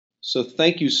So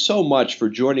thank you so much for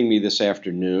joining me this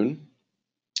afternoon.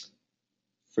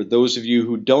 For those of you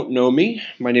who don't know me,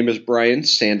 my name is Brian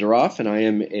Sanderoff, and I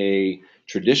am a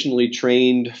traditionally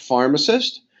trained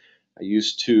pharmacist. I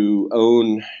used to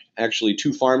own actually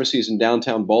 2 pharmacies in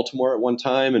downtown Baltimore at one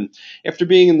time, and after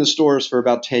being in the stores for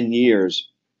about 10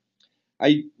 years,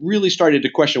 I really started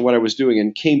to question what I was doing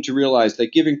and came to realize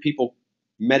that giving people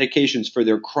medications for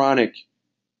their chronic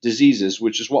diseases,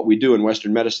 which is what we do in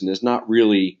Western medicine, is not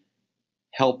really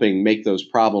helping make those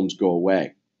problems go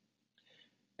away.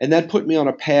 And that put me on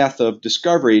a path of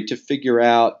discovery to figure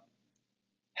out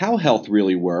how health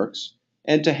really works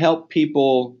and to help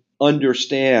people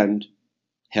understand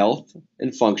health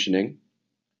and functioning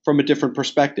from a different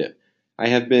perspective. I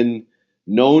have been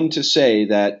known to say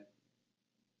that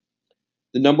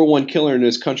the number one killer in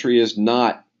this country is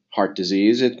not heart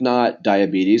disease, it's not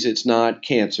diabetes, it's not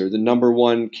cancer. The number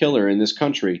one killer in this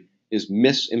country is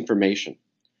misinformation.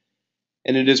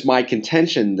 And it is my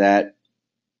contention that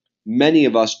many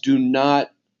of us do not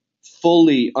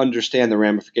fully understand the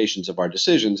ramifications of our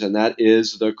decisions, and that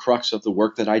is the crux of the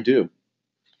work that I do,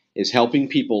 is helping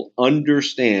people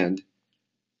understand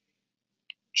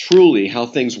truly how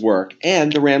things work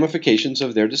and the ramifications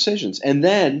of their decisions. And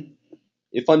then,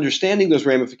 if understanding those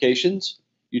ramifications,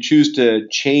 you choose to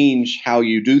change how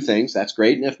you do things, that's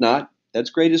great, and if not,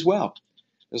 that's great as well,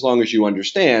 as long as you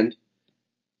understand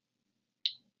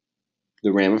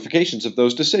the ramifications of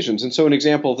those decisions. And so an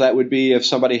example of that would be if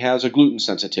somebody has a gluten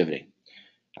sensitivity.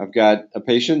 I've got a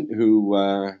patient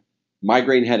who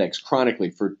migraine headaches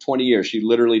chronically for 20 years. She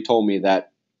literally told me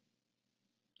that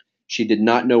she did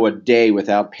not know a day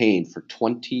without pain for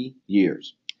 20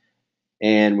 years.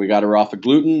 And we got her off of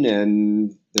gluten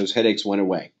and those headaches went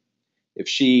away. If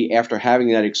she, after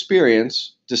having that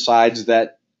experience, decides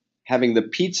that having the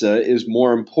pizza is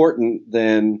more important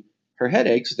than her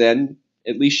headaches, then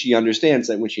at least she understands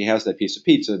that when she has that piece of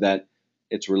pizza that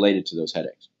it's related to those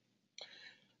headaches.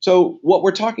 So what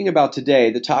we're talking about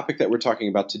today, the topic that we're talking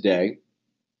about today,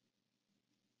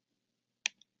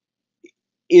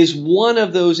 is one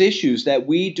of those issues that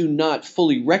we do not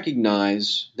fully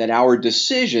recognize that our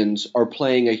decisions are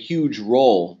playing a huge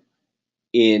role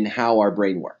in how our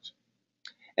brain works.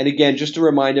 And again, just to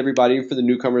remind everybody, for the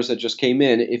newcomers that just came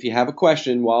in, if you have a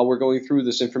question while we're going through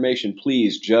this information,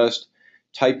 please just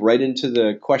type right into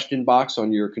the question box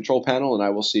on your control panel and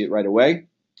I will see it right away.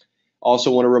 Also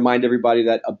want to remind everybody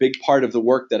that a big part of the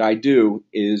work that I do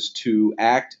is to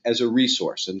act as a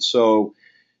resource. And so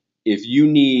if you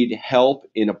need help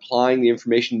in applying the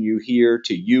information you hear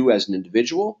to you as an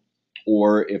individual,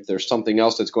 or if there's something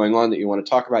else that's going on that you want to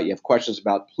talk about, you have questions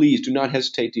about, please do not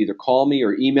hesitate to either call me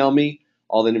or email me.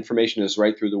 All that information is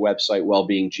right through the website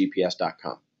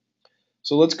wellbeinggps.com.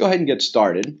 So let's go ahead and get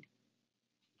started.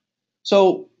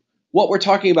 So what we're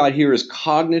talking about here is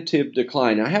cognitive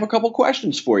decline. Now, I have a couple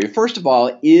questions for you. First of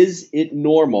all, is it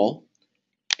normal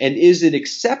and is it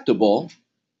acceptable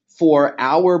for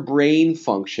our brain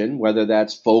function, whether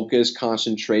that's focus,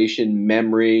 concentration,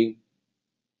 memory,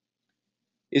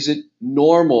 is it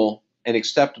normal and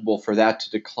acceptable for that to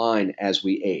decline as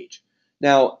we age?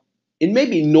 Now, it may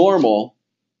be normal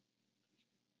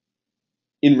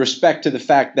in respect to the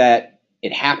fact that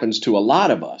it happens to a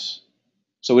lot of us.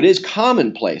 So it is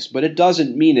commonplace, but it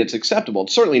doesn't mean it's acceptable.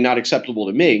 It's certainly not acceptable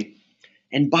to me.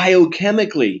 And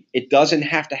biochemically, it doesn't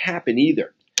have to happen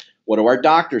either. What do our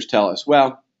doctors tell us?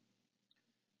 Well,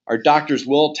 our doctors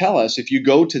will tell us if you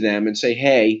go to them and say,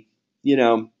 hey,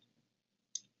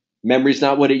 memory's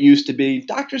not what it used to be.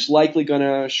 Doctor's likely going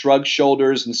to shrug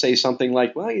shoulders and say something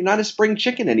like, well, you're not a spring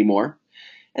chicken anymore.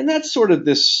 And that's sort of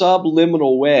this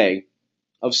subliminal way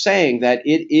of saying that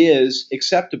it is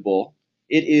acceptable,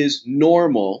 it is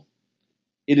normal,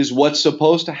 it is what's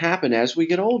supposed to happen as we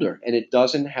get older, and it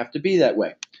doesn't have to be that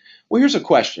way. Well, here's a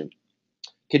question.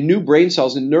 Can new brain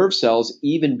cells and nerve cells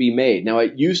even be made? Now,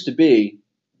 it used to be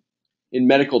in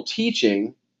medical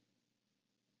teaching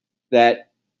that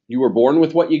you were born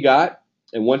with what you got,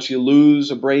 and once you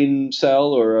lose a brain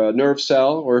cell or a nerve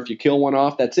cell, or if you kill one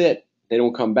off, that's it. They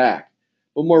don't come back.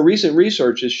 But more recent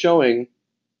research is showing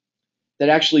that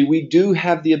actually we do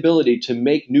have the ability to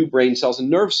make new brain cells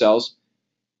and nerve cells,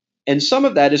 and some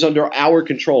of that is under our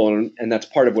control, and that's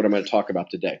part of what I'm going to talk about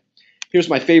today. Here's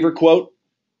my favorite quote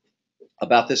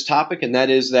about this topic, and that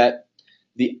is that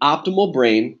the optimal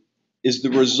brain is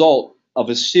the result of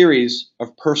a series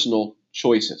of personal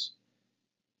choices.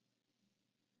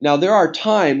 Now, there are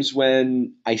times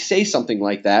when I say something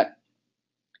like that,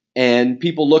 and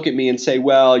people look at me and say,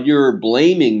 well, you're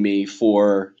blaming me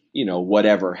for,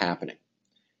 whatever happening.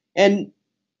 And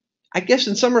I guess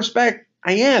in some respect,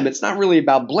 I am. It's not really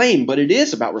about blame, but it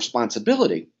is about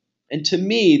responsibility. And to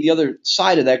me, the other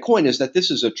side of that coin is that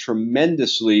this is a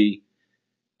tremendously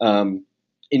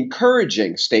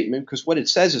encouraging statement, because what it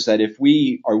says is that if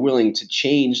we are willing to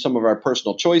change some of our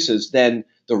personal choices, then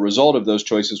the result of those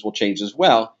choices will change as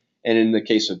well. And in the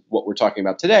case of what we're talking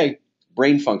about today,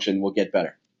 brain function will get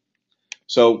better.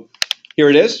 So here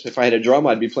it is. If I had a drum,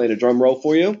 I'd be playing a drum roll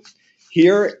for you.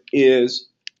 Here is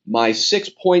my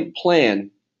 6-point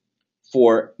plan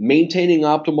for maintaining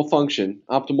optimal function,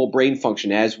 optimal brain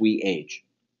function as we age.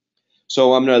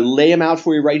 So I'm going to lay them out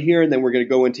for you right here, and then we're going to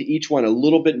go into each one a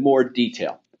little bit more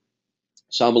detail.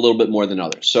 Some a little bit more than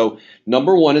others. So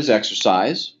number 1 is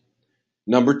exercise.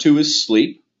 Number 2 is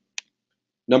sleep.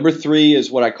 Number 3 is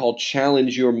what I call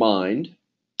challenge your mind.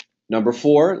 Number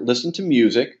 4, listen to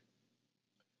music.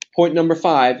 Point number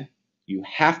 5, you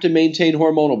have to maintain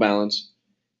hormonal balance.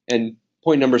 And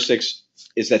point number 6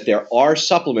 is that there are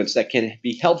supplements that can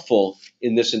be helpful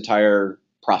in this entire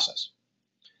process.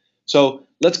 So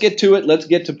let's get to it. Let's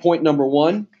get to point number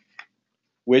 1,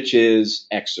 which is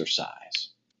exercise.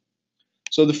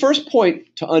 So the first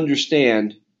point to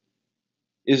understand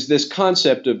is this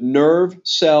concept of nerve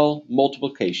cell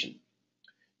multiplication.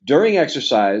 During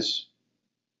exercise,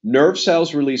 nerve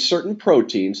cells release certain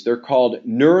proteins. They're called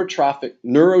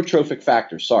neurotrophic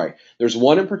factors. There's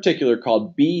one in particular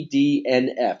called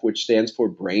BDNF, which stands for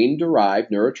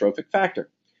brain-derived neurotrophic factor.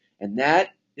 And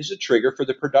that is a trigger for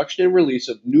the production and release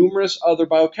of numerous other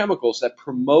biochemicals that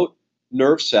promote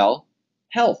nerve cell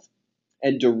health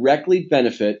and directly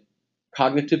benefit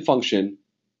cognitive function,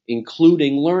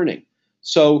 including learning.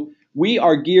 So we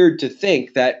are geared to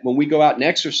think that when we go out and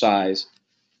exercise,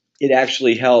 it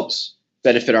actually helps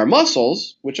benefit our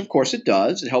muscles, which of course it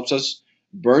does. It helps us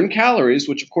burn calories,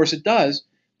 which of course it does,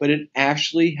 but it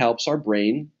actually helps our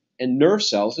brain and nerve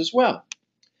cells as well.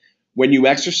 When you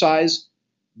exercise,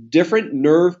 different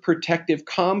nerve protective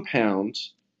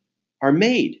compounds are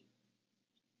made.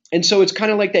 And so it's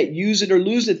kind of like that use it or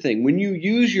lose it thing. When you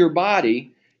use your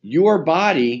body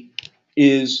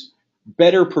is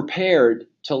better prepared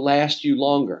to last you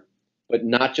longer, but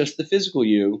not just the physical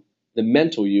you, the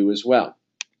mental you as well.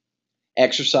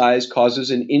 Exercise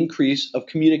causes an increase of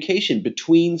communication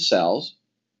between cells.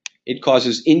 It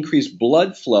causes increased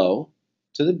blood flow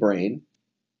to the brain.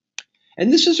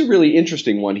 And this is a really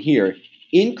interesting one here.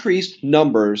 Increased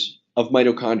numbers of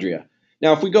mitochondria.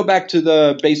 Now, if we go back to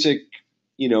the basic,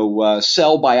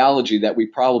 cell biology that we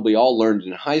probably all learned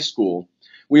in high school,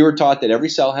 we were taught that every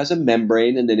cell has a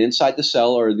membrane, and then inside the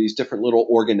cell are these different little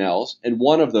organelles. And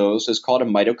one of those is called a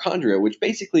mitochondria, which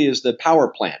basically is the power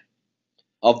plant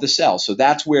of the cell. So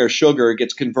that's where sugar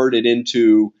gets converted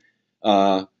into,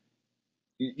 the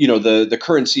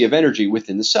currency of energy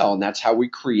within the cell. And that's how we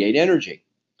create energy.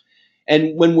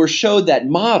 And when we're showed that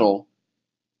model,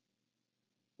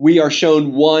 we are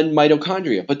shown one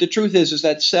mitochondria. But the truth is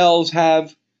that cells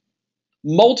have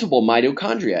multiple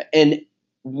mitochondria. And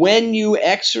when you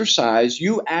exercise,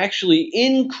 you actually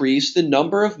increase the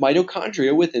number of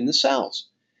mitochondria within the cells.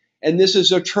 And this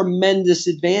is a tremendous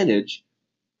advantage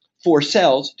for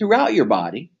cells throughout your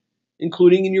body,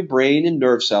 including in your brain and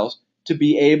nerve cells, to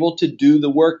be able to do the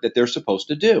work that they're supposed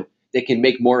to do. They can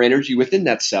make more energy within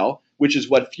that cell, which is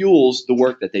what fuels the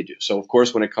work that they do. So, of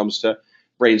course, when it comes to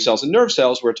brain cells and nerve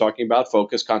cells, we're talking about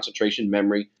focus, concentration,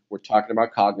 memory. We're talking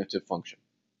about cognitive function.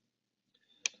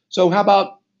 So how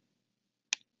about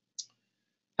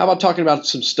talking about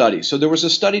some studies? So there was a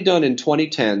study done in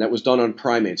 2010 that was done on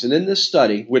primates. And in this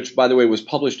study, which, by the way, was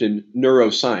published in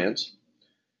Neuroscience,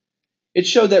 it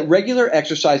showed that regular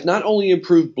exercise not only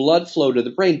improved blood flow to the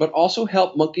brain, but also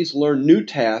helped monkeys learn new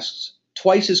tasks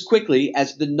twice as quickly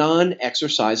as the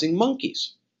non-exercising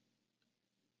monkeys.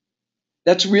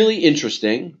 That's really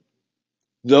interesting,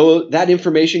 though that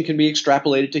information can be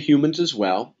extrapolated to humans as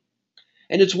well.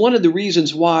 And it's one of the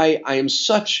reasons why I am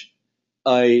such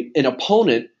an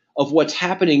opponent of what's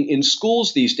happening in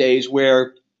schools these days,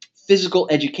 where physical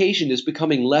education is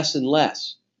becoming less and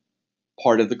less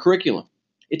part of the curriculum.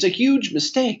 It's a huge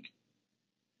mistake,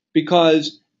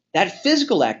 because that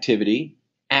physical activity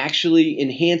actually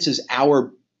enhances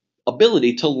our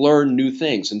ability to learn new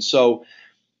things. And so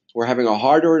we're having a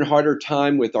harder and harder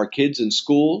time with our kids in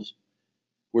schools.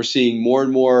 We're seeing more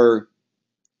and more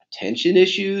attention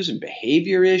issues and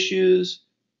behavior issues.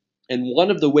 And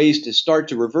one of the ways to start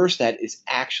to reverse that is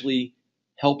actually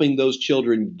helping those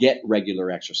children get regular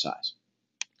exercise.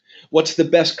 What's the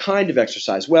best kind of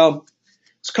exercise? Well,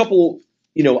 it's a couple,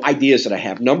 ideas that I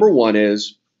have. Number one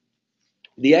is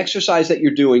the exercise that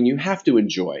you're doing, you have to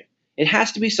enjoy. It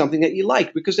has to be something that you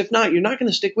like, because if not, you're not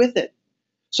going to stick with it.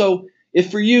 So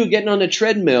if for you, getting on a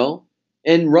treadmill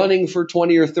and running for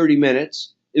 20 or 30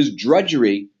 minutes is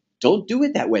drudgery, don't do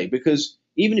it that way, because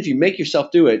even if you make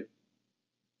yourself do it,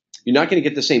 you're not going to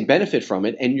get the same benefit from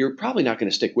it, and you're probably not going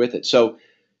to stick with it. So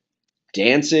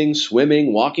dancing,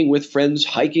 swimming, walking with friends,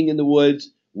 hiking in the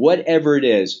woods, whatever it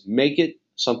is, make it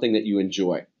something that you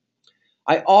enjoy.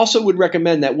 I also would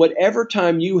recommend that whatever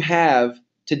time you have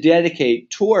to dedicate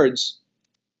towards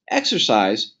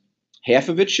exercise, half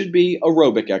of it should be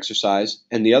aerobic exercise,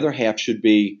 and the other half should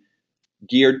be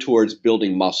geared towards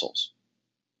building muscles.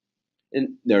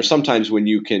 And there are some times when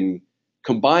you can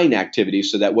combine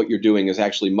activities so that what you're doing is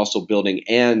actually muscle building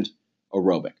and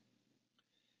aerobic.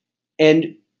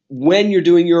 And when you're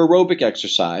doing your aerobic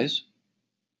exercise,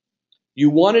 you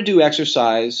want to do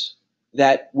exercise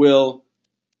that will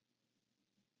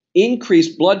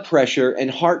increase blood pressure and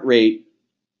heart rate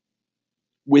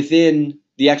within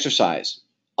the exercise,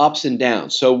 ups and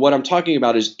downs. So what I'm talking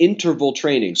about is interval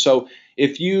training. So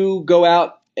if you go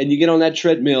out and you get on that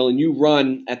treadmill and you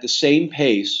run at the same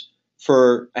pace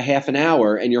for a half an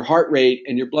hour, and your heart rate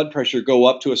and your blood pressure go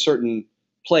up to a certain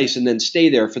place and then stay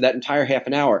there for that entire half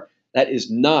an hour, that is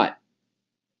not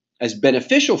as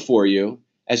beneficial for you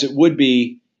as it would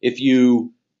be if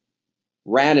you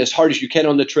ran as hard as you can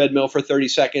on the treadmill for 30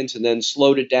 seconds and then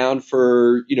slowed it down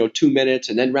for 2 minutes,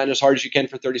 and then ran as hard as you can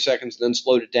for 30 seconds and then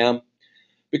slowed it down.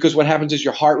 Because what happens is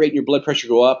your heart rate and your blood pressure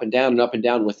go up and down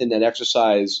within that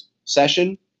exercise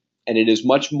session, and it is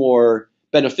much more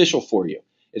beneficial for you.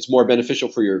 It's more beneficial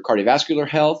for your cardiovascular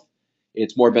health.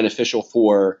 It's more beneficial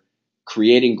for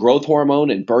creating growth hormone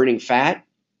and burning fat,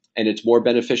 and it's more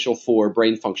beneficial for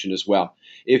brain function as well.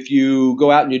 If you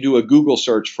go out and you do a Google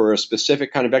search for a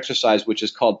specific kind of exercise, which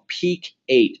is called Peak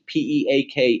 8,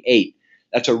 Peak 8,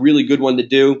 that's a really good one to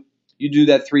do. You do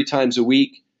that 3 times a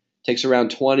week. It takes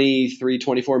around 23,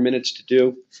 24 minutes to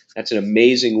do. That's an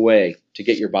amazing way to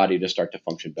get your body to start to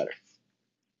function better.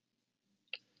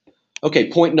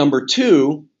 Okay, point number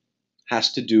 2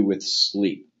 has to do with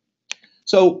sleep.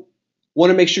 So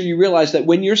want to make sure you realize that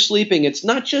when you're sleeping, it's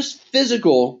not just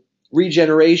physical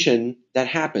regeneration that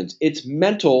happens. It's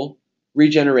mental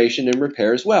regeneration and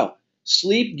repair as well.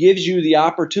 Sleep gives you the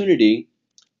opportunity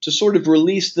to sort of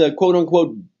release the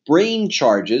quote-unquote brain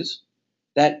charges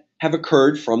that have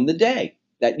occurred from the day,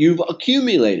 that you've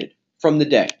accumulated from the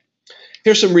day.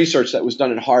 Here's some research that was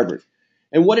done at Harvard.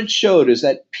 And what it showed is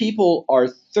that people are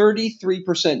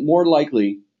 33% more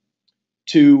likely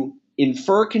to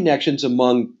infer connections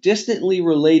among distantly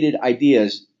related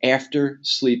ideas after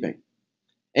sleeping.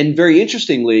 And very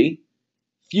interestingly,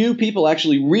 few people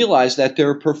actually realize that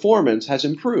their performance has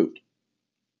improved.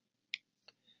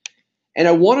 And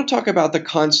I want to talk about the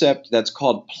concept that's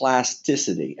called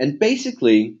plasticity. And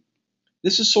basically,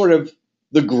 this is sort of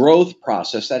the growth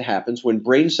process that happens when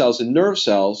brain cells and nerve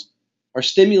cells are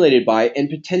stimulated by and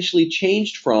potentially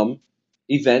changed from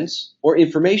events or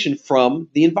information from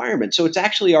the environment. So it's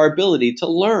actually our ability to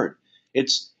learn.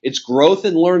 It's growth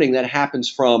and learning that happens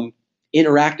from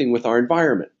interacting with our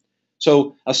environment.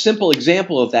 So a simple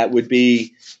example of that would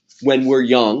be when we're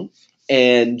young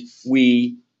and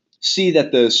we see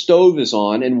that the stove is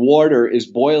on and water is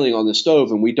boiling on the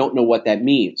stove, and we don't know what that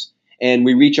means. And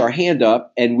we reach our hand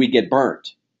up and we get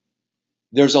burnt.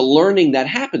 There's a learning that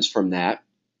happens from that,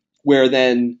 where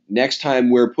then next time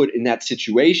we're put in that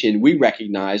situation, we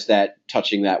recognize that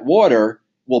touching that water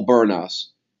will burn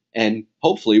us, and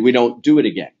hopefully we don't do it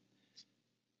again.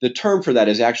 The term for that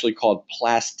is actually called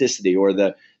plasticity, or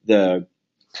the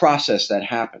process that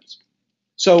happens.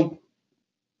 So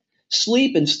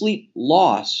sleep and sleep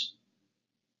loss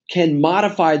can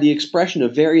modify the expression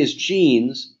of various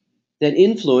genes that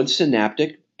influence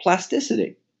synaptic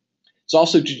plasticity. It's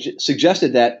also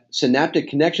suggested that synaptic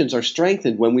connections are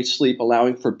strengthened when we sleep,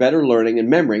 allowing for better learning and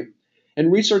memory.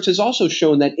 And research has also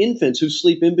shown that infants who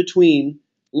sleep in between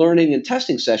learning and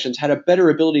testing sessions had a better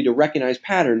ability to recognize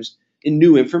patterns in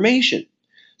new information.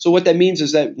 So what that means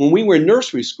is that when we were in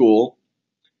nursery school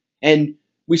and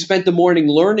we spent the morning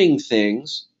learning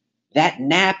things, that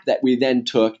nap that we then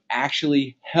took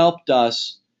actually helped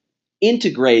us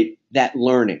integrate that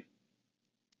learning.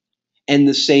 And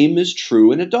the same is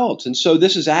true in adults. And so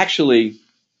this is actually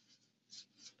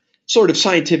sort of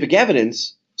scientific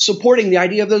evidence supporting the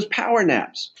idea of those power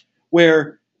naps,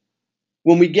 where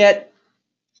when we get,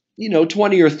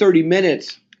 20 or 30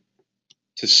 minutes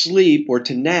to sleep or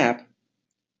to nap,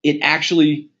 it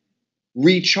actually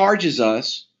recharges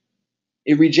us,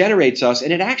 it regenerates us,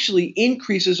 and it actually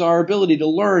increases our ability to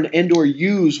learn and or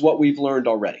use what we've learned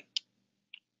already.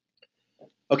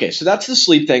 Okay, so that's the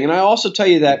sleep thing. And I also tell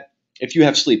you that if you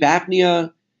have sleep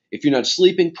apnea, if you're not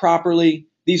sleeping properly,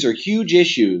 these are huge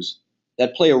issues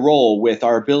that play a role with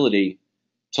our ability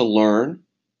to learn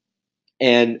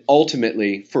and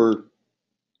ultimately for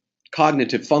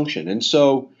cognitive function. And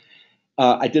so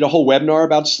I did a whole webinar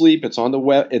about sleep. It's on the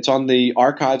web. It's on the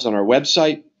archives on our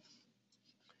website.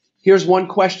 Here's one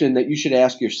question that you should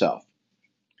ask yourself.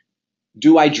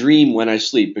 Do I dream when I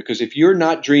sleep? Because if you're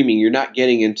not dreaming, you're not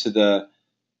getting into the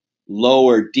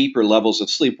lower, deeper levels of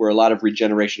sleep where a lot of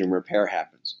regeneration and repair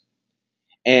happens.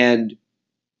 And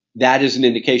that is an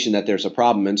indication that there's a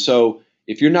problem. And so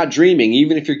if you're not dreaming,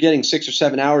 even if you're getting 6 or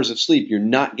 7 hours of sleep, you're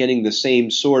not getting the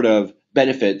same sort of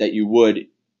benefit that you would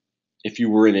if you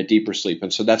were in a deeper sleep.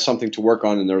 And so that's something to work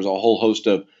on, and there's a whole host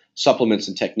of supplements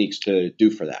and techniques to do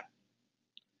for that.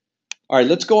 All right,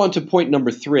 let's go on to point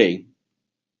number 3,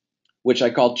 which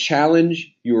I call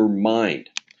challenge your mind.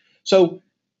 So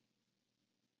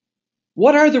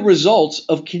what are the results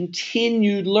of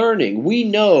continued learning? We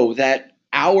know that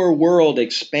our world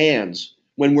expands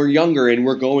when we're younger and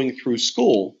we're going through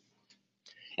school.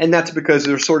 And that's because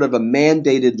there's sort of a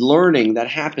mandated learning that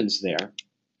happens there.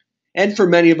 And for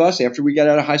many of us, after we get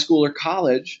out of high school or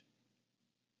college,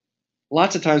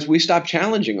 lots of times we stop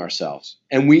challenging ourselves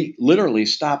and we literally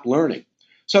stop learning.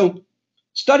 So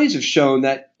studies have shown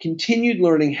that continued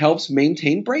learning helps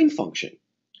maintain brain function.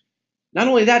 Not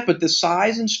only that, but the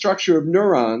size and structure of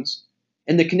neurons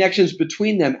and the connections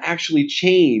between them actually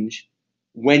change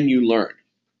when you learn.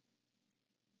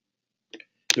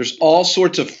 There's all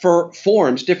sorts of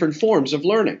forms, different forms of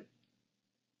learning.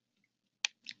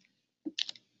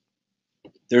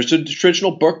 There's the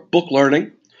traditional book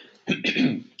learning,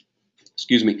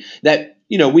 excuse me, that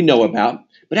we know about,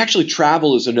 but actually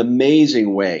travel is an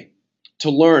amazing way to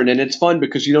learn, and it's fun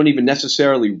because you don't even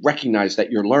necessarily recognize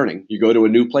that you're learning. You go to a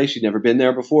new place, you've never been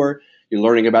there before, you're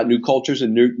learning about new cultures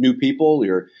and new people,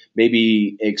 you're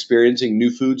maybe experiencing new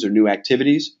foods or new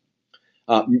activities.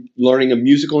 Learning a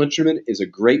musical instrument is a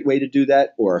great way to do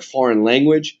that, or a foreign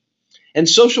language. And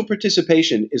social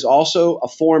participation is also a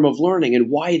form of learning, and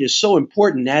why it is so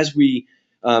important as we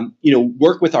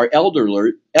work with our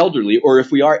elderly, or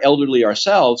if we are elderly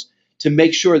ourselves, to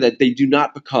make sure that they do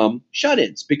not become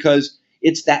shut-ins, because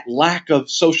it's that lack of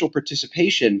social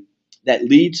participation that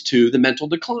leads to the mental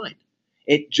decline.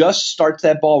 It just starts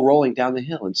that ball rolling down the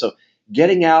hill. And so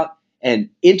getting out and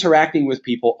interacting with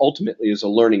people ultimately is a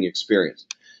learning experience.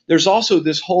 There's also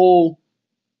this whole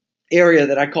area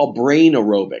that I call brain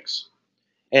aerobics.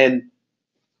 And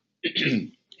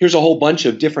here's a whole bunch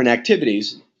of different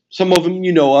activities. Some of them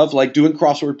you know of, like doing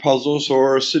crossword puzzles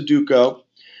or Sudoku.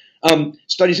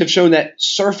 Studies have shown that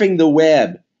surfing the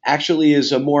web actually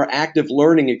is a more active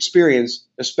learning experience,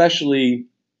 especially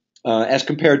as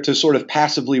compared to sort of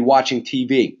passively watching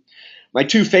TV. My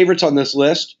 2 favorites on this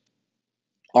list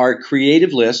are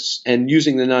creative lists and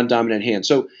using the non-dominant hand.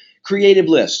 So creative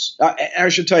lists. I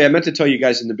should tell you, I meant to tell you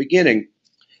guys in the beginning,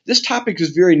 this topic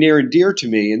is very near and dear to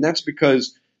me, and that's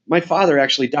because my father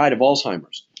actually died of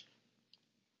Alzheimer's.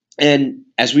 And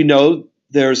as we know,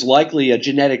 there's likely a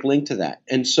genetic link to that.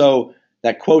 And so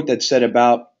that quote that said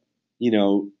about,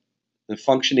 the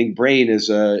functioning brain is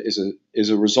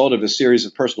a result of a series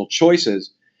of personal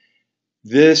choices.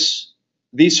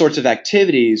 These sorts of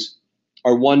activities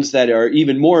are ones that are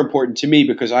even more important to me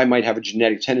because I might have a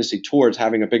genetic tendency towards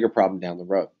having a bigger problem down the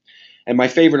road. And my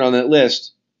favorite on that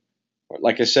list,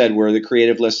 like I said, were the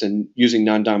creative lists and using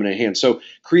non-dominant hands. So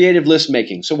creative list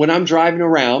making. So when I'm driving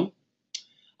around,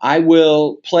 I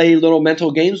will play little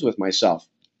mental games with myself.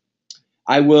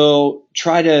 I will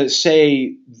try to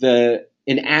say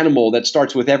an animal that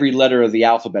starts with every letter of the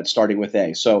alphabet starting with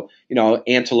A. So,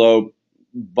 antelope,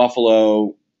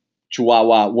 buffalo,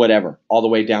 chihuahua, whatever, all the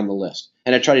way down the list.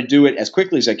 And I try to do it as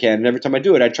quickly as I can. And every time I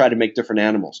do it, I try to make different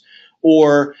animals.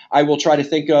 Or I will try to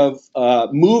think of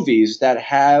movies that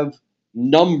have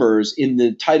numbers in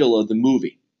the title of the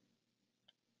movie,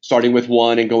 starting with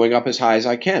 1 and going up as high as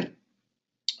I can.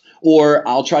 Or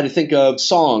I'll try to think of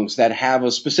songs that have a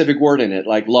specific word in it,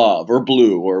 like love or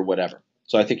blue or whatever.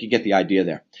 So I think you get the idea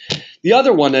there. The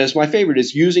other one that is my favorite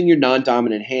is using your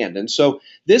non-dominant hand. And so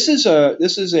this is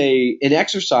an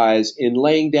exercise in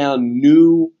laying down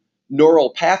new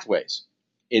neural pathways.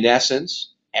 In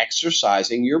essence,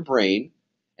 exercising your brain,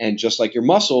 and just like your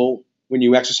muscle, when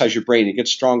you exercise your brain, it gets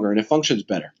stronger and it functions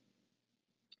better.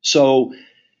 So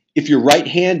if you're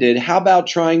right-handed, how about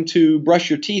trying to brush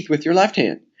your teeth with your left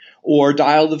hand? Or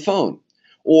dial the phone?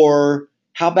 Or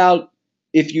how about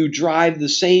if you drive the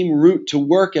same route to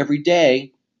work every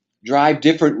day, drive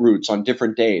different routes on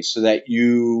different days so that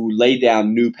you lay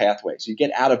down new pathways. You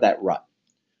get out of that rut.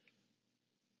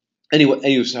 Anyway,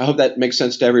 I hope that makes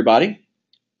sense to everybody.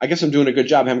 I guess I'm doing a good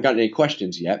job. I haven't gotten any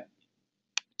questions yet.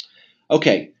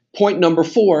 Okay, point number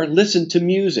 4, listen to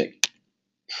music.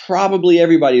 Probably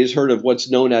everybody has heard of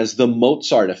what's known as the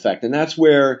Mozart effect, and that's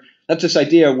That's this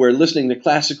idea where listening to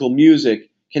classical music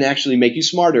can actually make you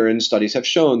smarter, and studies have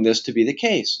shown this to be the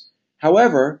case.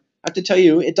 However, I have to tell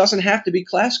you, it doesn't have to be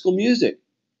classical music.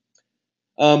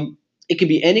 It can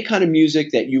be any kind of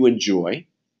music that you enjoy.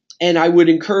 And I would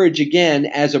encourage, again,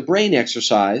 as a brain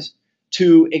exercise,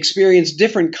 to experience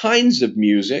different kinds of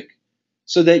music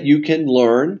so that you can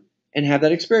learn and have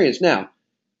that experience. Now,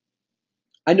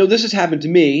 I know this has happened to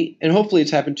me, and hopefully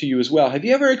it's happened to you as well. Have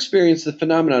you ever experienced the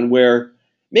phenomenon where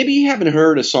maybe you haven't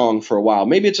heard a song for a while?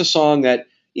 Maybe it's a song that,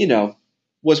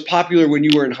 was popular when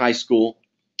you were in high school,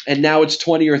 and now it's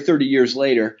 20 or 30 years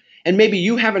later, and maybe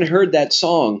you haven't heard that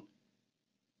song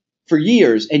for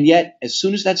years, and yet as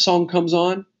soon as that song comes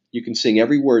on, you can sing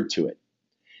every word to it.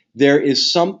 There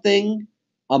is something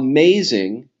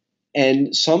amazing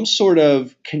and some sort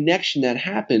of connection that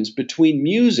happens between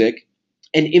music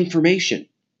and information.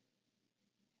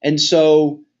 And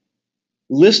so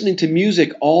listening to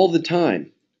music all the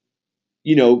time,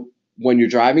 when you're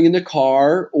driving in the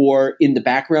car or in the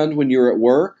background when you're at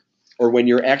work or when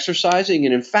you're exercising.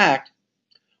 And in fact,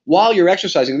 while you're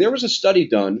exercising, there was a study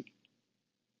done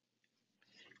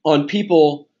on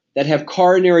people that have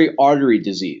coronary artery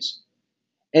disease.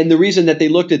 And the reason that they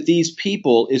looked at these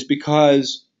people is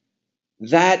because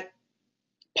that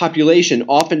population,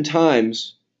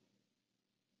 oftentimes,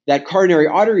 that coronary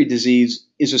artery disease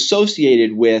is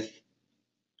associated with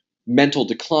mental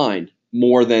decline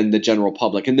more than the general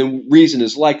public. And the reason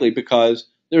is likely because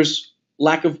there's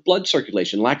lack of blood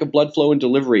circulation, lack of blood flow and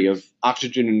delivery of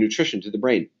oxygen and nutrition to the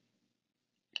brain.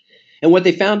 And what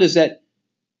they found is that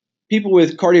people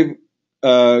with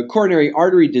coronary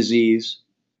artery disease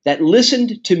that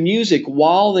listened to music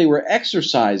while they were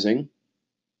exercising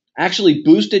actually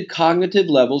boosted cognitive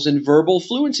levels and verbal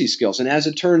fluency skills. And as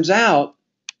it turns out,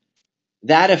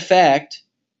 that effect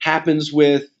happens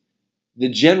with the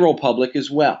general public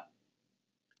as well.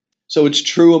 So it's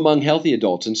true among healthy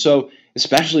adults. And so,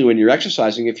 especially when you're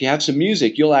exercising, if you have some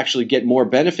music, you'll actually get more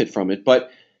benefit from it.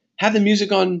 But have the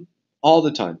music on all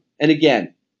the time. And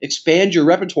again, expand your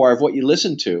repertoire of what you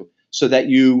listen to so that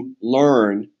you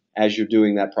learn as you're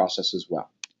doing that process as well.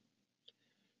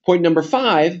 Point number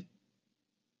 5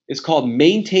 is called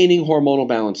maintaining hormonal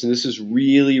balance. And this is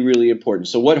really, really important.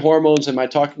 So what hormones am I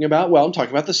talking about? Well, I'm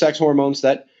talking about the sex hormones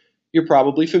that you're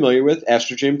probably familiar with: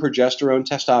 estrogen, progesterone,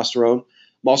 testosterone.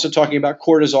 I'm also talking about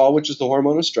cortisol, which is the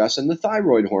hormone of stress, and the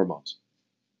thyroid hormones.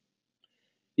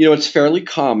 It's fairly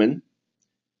common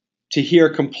to hear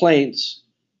complaints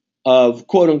of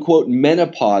quote-unquote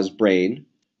menopause brain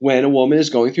when a woman is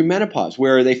going through menopause,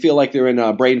 where they feel like they're in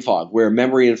a brain fog, where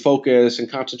memory and focus and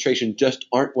concentration just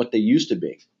aren't what they used to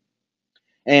be.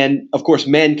 And of course,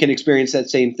 men can experience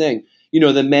that same thing.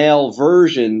 The male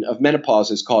version of menopause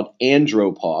is called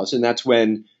andropause, and that's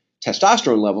when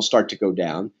testosterone levels start to go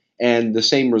down, and the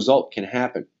same result can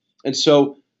happen. And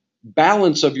so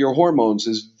balance of your hormones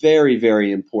is very,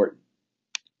 very important.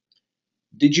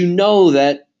 Did you know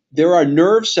that there are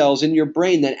nerve cells in your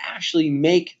brain that actually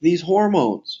make these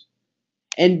hormones?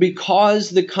 And because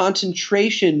the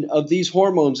concentration of these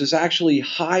hormones is actually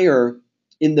higher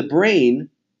in the brain,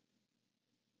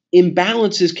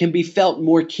 imbalances can be felt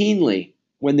more keenly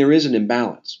when there is an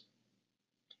imbalance.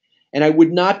 And I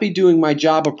would not be doing my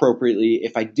job appropriately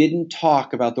if I didn't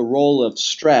talk about the role of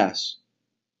stress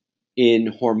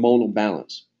in hormonal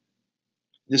balance.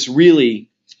 This really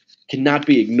cannot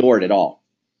be ignored at all.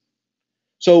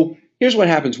 So here's what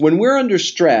happens. When we're under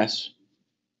stress,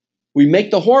 we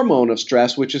make the hormone of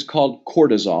stress, which is called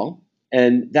cortisol,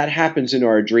 and that happens in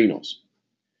our adrenals.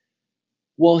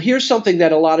 Well, here's something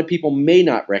that a lot of people may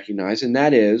not recognize, and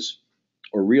that is,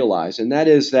 or realize, and that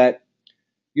is that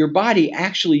your body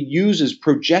actually uses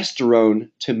progesterone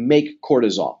to make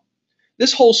cortisol.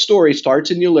 This whole story starts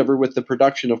in your liver with the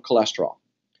production of cholesterol.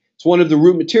 It's one of the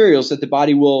root materials that the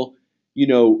body will,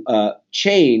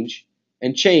 change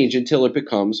and change until it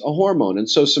becomes a hormone. And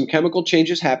so some chemical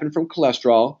changes happen from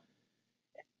cholesterol,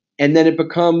 and then it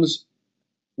becomes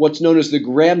what's known as the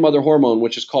grandmother hormone,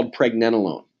 which is called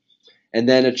pregnenolone. And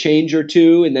then a change or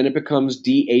two, and then it becomes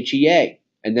DHEA.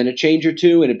 And then a change or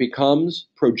two, and it becomes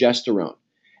progesterone.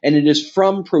 And it is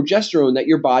from progesterone that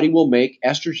your body will make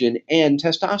estrogen and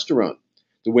testosterone.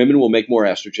 The women will make more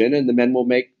estrogen, and the men will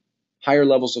make higher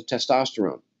levels of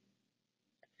testosterone.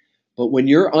 But when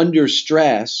you're under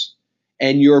stress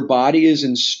and your body is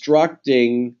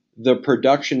instructing the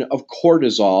production of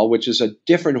cortisol, which is a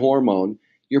different hormone,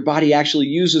 your body actually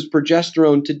uses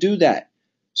progesterone to do that.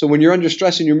 So when you're under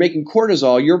stress and you're making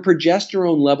cortisol, your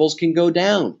progesterone levels can go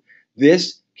down.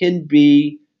 This can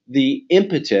be the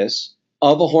impetus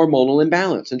of a hormonal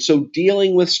imbalance. And so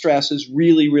dealing with stress is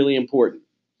really, really important.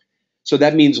 So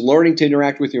that means learning to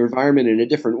interact with your environment in a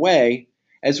different way,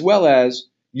 as well as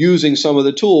using some of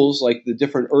the tools like the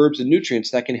different herbs and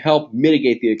nutrients that can help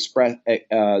mitigate the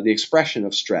expression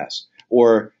of stress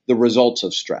or the results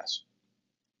of stress.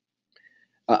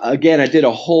 Again, I did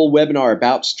a whole webinar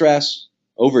about stress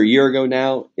over a year ago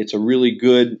now. It's a really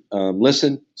good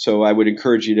listen, so I would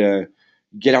encourage you to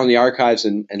get on the archives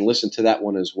and listen to that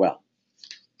one as well.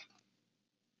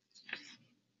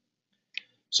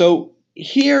 So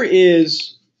here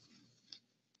is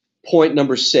point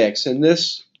number 6, and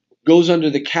this goes under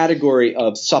the category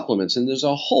of supplements. And there's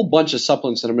a whole bunch of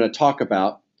supplements that I'm going to talk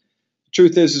about. The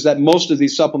truth is that most of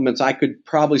these supplements I could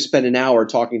probably spend an hour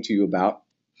talking to you about.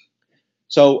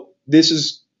 So this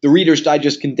is the Reader's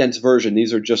Digest condensed version.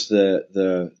 These are just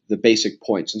the basic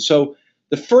points. And so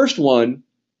the first one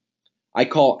I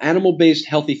call animal-based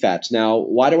healthy fats. Now,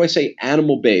 why do I say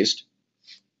animal-based?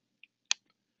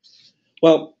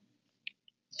 Well,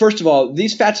 first of all,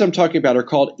 these fats I'm talking about are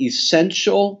called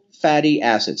essential fatty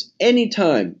acids.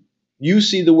 Anytime you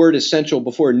see the word essential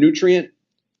before a nutrient,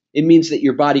 it means that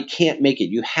your body can't make it.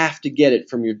 You have to get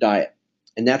it from your diet.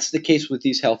 And that's the case with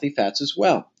these healthy fats as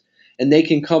well. And they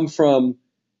can come from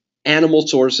animal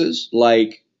sources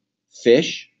like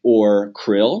fish or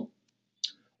krill,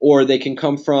 or they can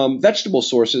come from vegetable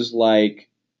sources like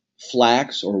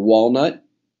flax or walnut.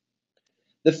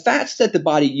 The fats that the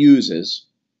body uses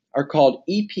are called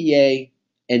EPA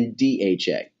and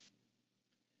DHA.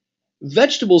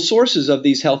 Vegetable sources of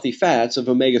these healthy fats, of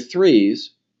omega-3s,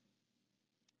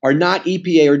 are not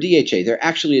EPA or DHA. They're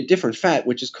actually a different fat,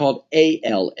 which is called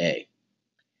ALA.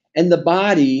 And the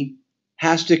body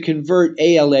has to convert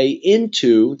ALA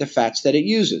into the fats that it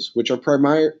uses, which are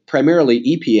primarily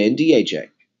EPA and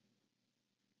DHA.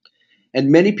 And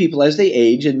many people, as they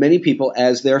age, and many people,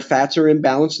 as their fats are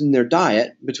imbalanced in their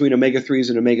diet between omega-3s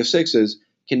and omega-6s,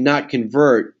 cannot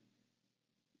convert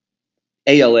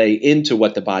ALA into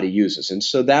what the body uses. And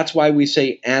so that's why we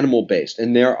say animal-based.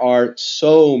 And there are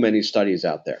so many studies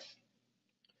out there.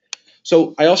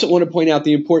 So I also want to point out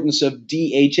the importance of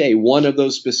DHA, one of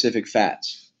those specific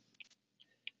fats.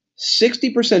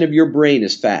 60% of your brain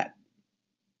is fat.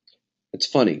 It's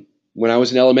funny. When I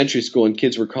was in elementary school and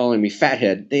kids were calling me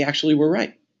fathead, they actually were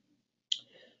right.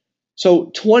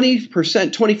 So 20%,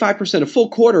 25%, a full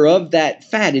quarter of that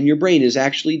fat in your brain is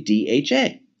actually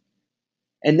DHA.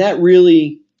 And that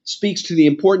really speaks to the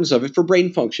importance of it for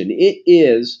brain function. It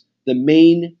is the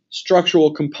main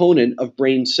structural component of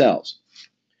brain cells.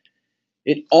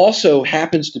 It also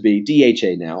happens to be,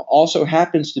 DHA now, also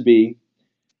happens to be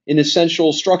an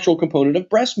essential structural component of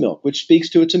breast milk, which speaks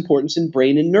to its importance in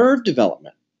brain and nerve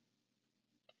development.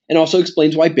 And also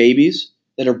explains why babies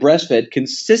that are breastfed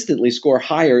consistently score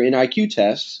higher in IQ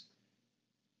tests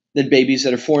than babies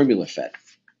that are formula fed.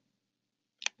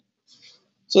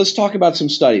 So let's talk about some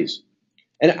studies.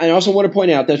 And I also want to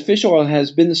point out that fish oil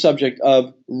has been the subject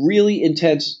of really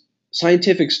intense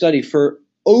scientific study for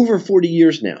over 40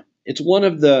 years now. It's one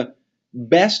of the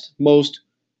best, most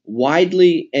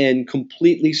widely and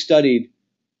completely studied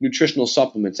nutritional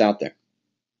supplements out there.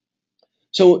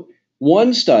 So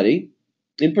one study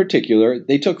in particular,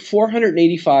 they took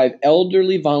 485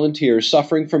 elderly volunteers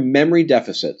suffering from memory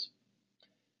deficits.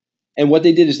 And what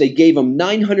they did is they gave them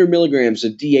 900 milligrams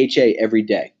of DHA every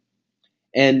day.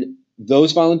 And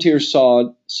those volunteers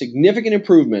saw significant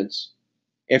improvements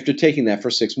after taking that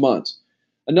for 6 months.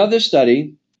 Another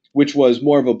study, which was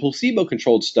more of a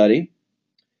placebo-controlled study,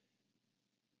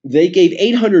 they gave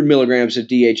 800 milligrams of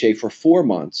DHA for 4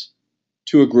 months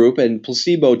to a group and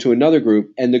placebo to another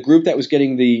group. And the group that was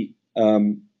getting the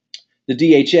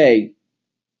DHA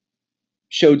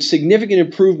showed significant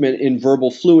improvement in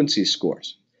verbal fluency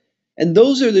scores. And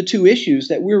those are the two issues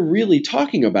that we're really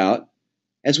talking about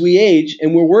as we age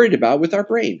and we're worried about with our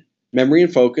brain, memory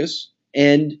and focus,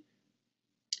 and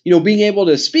being able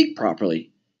to speak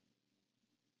properly.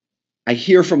 I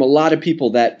hear from a lot of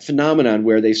people that phenomenon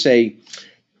where they say,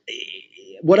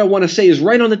 what I want to say is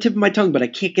right on the tip of my tongue, but I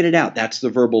can't get it out. That's the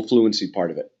verbal fluency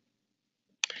part of it.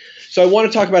 So I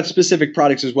want to talk about specific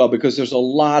products as well because there's a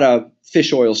lot of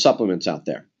fish oil supplements out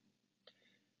there.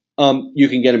 You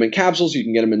can get them in capsules. You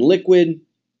can get them in liquid.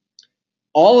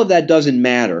 All of that doesn't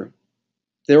matter.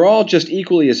 They're all just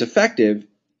equally as effective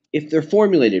if they're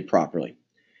formulated properly.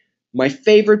 My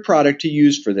favorite product to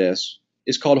use for this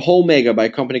is called Whole Mega by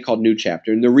a company called New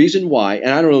Chapter. And the reason why,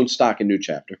 and I don't own stock in New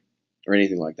Chapter or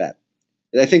anything like that.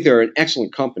 I think they're an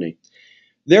excellent company.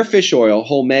 Their fish oil,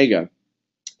 Whole Mega,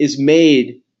 is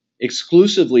made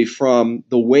exclusively from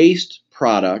the waste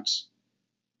products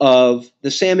of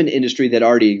the salmon industry that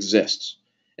already exists.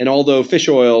 And although fish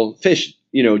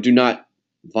do not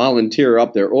volunteer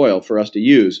up their oil for us to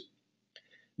use,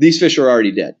 these fish are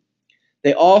already dead.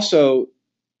 They also,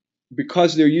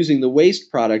 because they're using the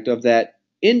waste product of that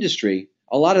industry,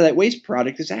 a lot of that waste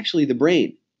product is actually the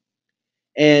brain.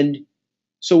 And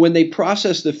so when they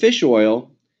process the fish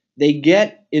oil, they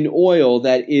get an oil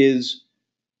that is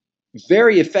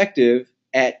very effective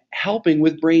at helping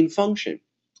with brain function.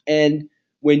 And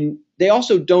when they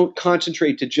also don't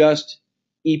concentrate to just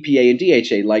EPA and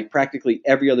DHA like practically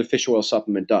every other fish oil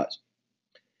supplement does.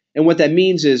 And what that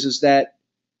means is that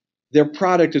their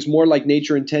product is more like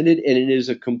nature intended, and it is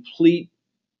a complete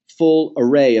full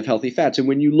array of healthy fats. And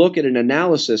when you look at an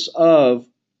analysis of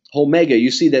omega,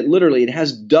 you see that literally it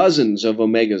has dozens of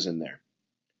omegas in there.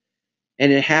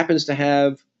 And it happens to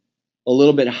have a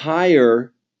little bit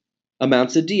higher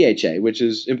amounts of DHA, which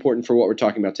is important for what we're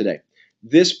talking about today.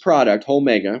 This product,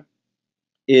 omega,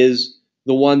 is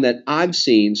the one that I've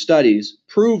seen studies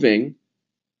proving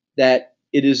that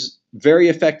it is very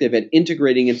effective at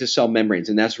integrating into cell membranes.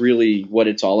 And that's really what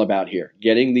it's all about here,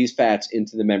 getting these fats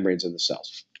into the membranes of the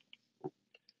cells.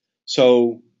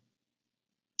 So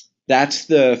that's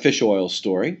the fish oil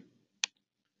story.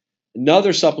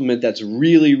 Another supplement that's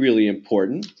really, really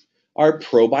important are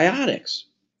probiotics.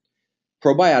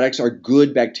 Probiotics are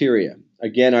good bacteria.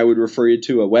 Again, I would refer you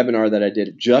to a webinar that I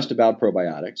did just about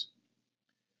probiotics.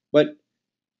 But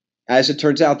as it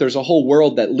turns out, there's a whole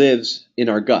world that lives in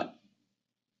our gut.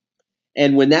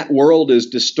 And when that world is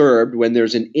disturbed, when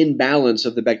there's an imbalance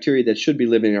of the bacteria that should be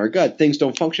living in our gut, things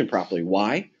don't function properly.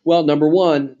 Why? Well, number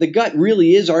one, the gut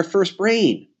really is our first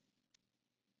brain.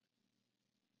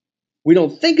 We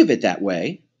don't think of it that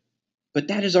way, but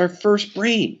that is our first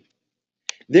brain.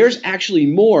 There's actually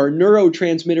more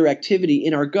neurotransmitter activity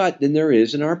in our gut than there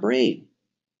is in our brain.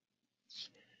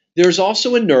 There's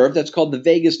also a nerve that's called the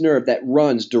vagus nerve that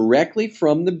runs directly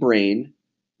from the brain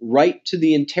right to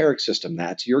the enteric system.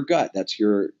 That's your gut. That's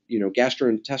your,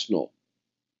 gastrointestinal.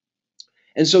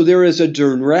 And so there is a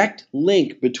direct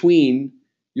link between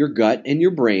your gut and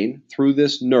your brain through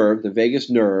this nerve, the vagus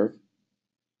nerve.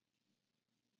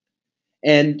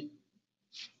 And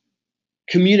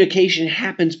communication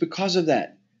happens because of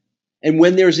that. And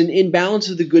when there's an imbalance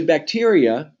of the good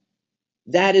bacteria,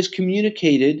 that is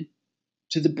communicated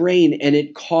to the brain and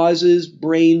it causes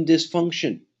brain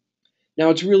dysfunction. Now,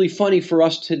 it's really funny for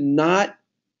us to not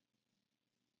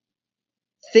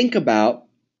think about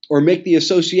or make the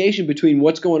association between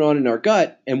what's going on in our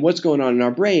gut and what's going on in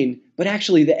our brain, but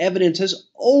actually the evidence has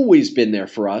always been there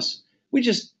for us. We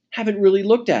just haven't really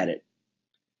looked at it.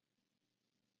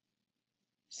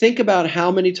 Think about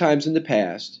how many times in the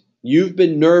past you've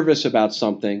been nervous about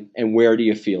something, and where do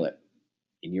you feel it?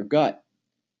 In your gut.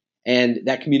 And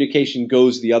that communication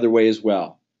goes the other way as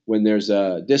well. When there's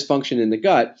a dysfunction in the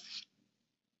gut,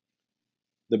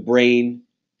 the brain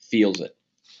feels it.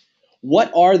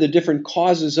 What are the different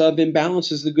causes of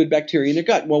imbalances of the good bacteria in the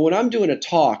gut? Well, when I'm doing a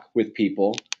talk with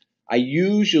people, I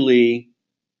usually,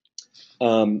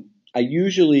 Helene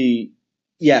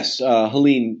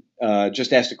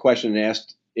just asked a question and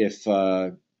asked if,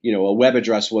 a web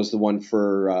address was the one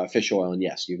for fish oil, and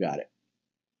yes, you got it.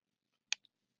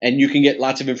 And you can get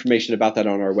lots of information about that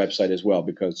on our website as well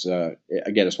because,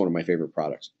 again, it's one of my favorite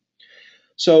products.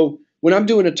 So when I'm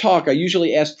doing a talk, I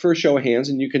usually ask for a show of hands,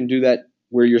 and you can do that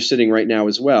where you're sitting right now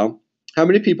as well. How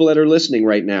many people that are listening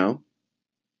right now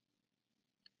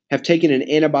have taken an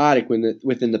antibiotic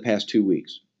within the past 2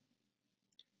 weeks?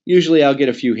 Usually I'll get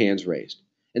a few hands raised.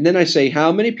 And then I say,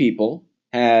 how many people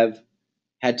have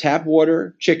had tap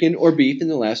water, chicken, or beef in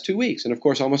the last 2 weeks? And of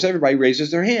course, almost everybody raises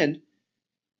their hand.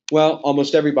 Well,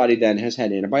 almost everybody then has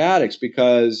had antibiotics,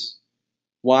 because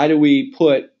why do we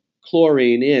put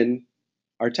chlorine in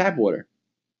our tap water?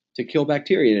 To kill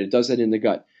bacteria, and it does that in the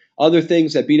gut. Other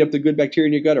things that beat up the good bacteria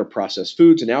in your gut are processed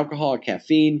foods and alcohol,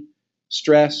 caffeine,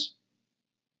 stress.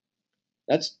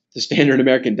 That's the standard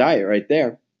American diet right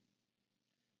there.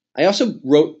 I also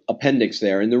wrote appendix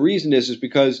there, and the reason is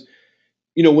because,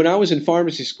 when I was in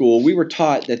pharmacy school, we were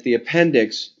taught that the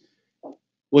appendix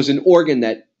was an organ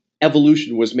that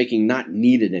evolution was making not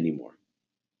needed anymore.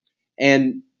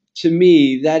 And to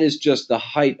me, that is just the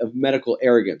height of medical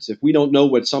arrogance. If we don't know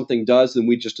what something does, then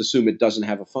we just assume it doesn't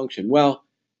have a function. Well,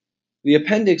 the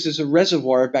appendix is a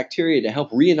reservoir of bacteria to help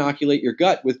re-inoculate your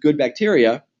gut with good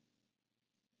bacteria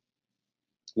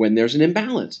when there's an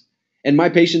imbalance. And my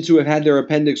patients who have had their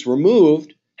appendix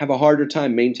removed have a harder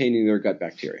time maintaining their gut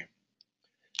bacteria.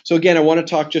 So again, I want to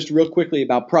talk just real quickly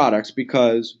about products,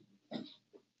 because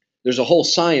there's a whole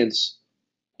science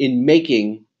in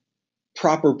making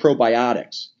proper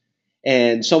probiotics.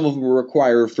 And some of them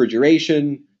require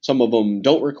refrigeration. Some of them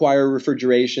don't require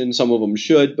refrigeration. Some of them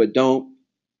should, but don't.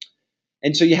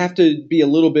 And so you have to be a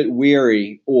little bit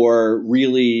wary or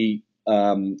really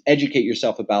educate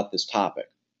yourself about this topic,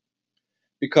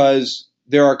 because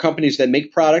there are companies that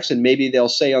make products and maybe they'll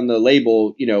say on the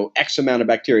label, X amount of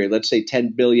bacteria, let's say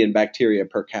 10 billion bacteria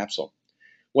per capsule.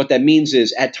 What that means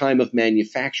is at time of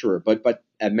manufacture, but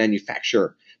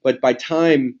by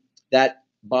time that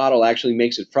bottle actually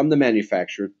makes it from the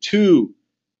manufacturer to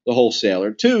the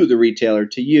wholesaler, to the retailer,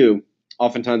 to you,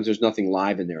 oftentimes there's nothing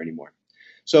live in there anymore.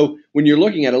 So when you're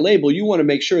looking at a label, you want to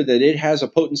make sure that it has a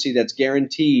potency that's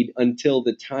guaranteed until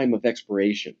the time of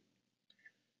expiration.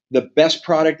 The best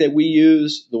product that we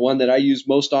use, the one that I use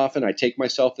most often, I take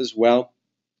myself as well,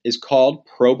 is called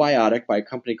Probiotic by a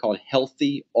company called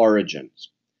Healthy Origins.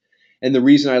 And the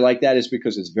reason I like that is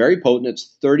because it's very potent.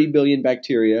 It's 30 billion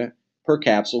bacteria per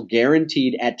capsule,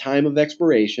 guaranteed at time of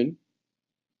expiration.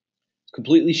 It's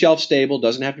completely shelf stable,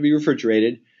 doesn't have to be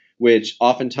refrigerated, which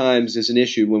oftentimes is an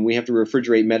issue. When we have to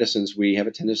refrigerate medicines, we have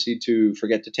a tendency to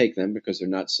forget to take them because they're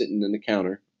not sitting in the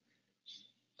counter.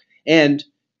 And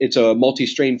it's a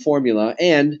multi-strain formula,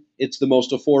 and it's the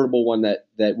most affordable one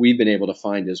that we've been able to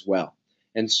find as well.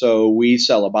 And so we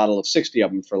sell a bottle of 60 of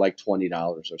them for like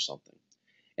 $20 or something.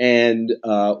 And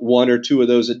 1 or 2 of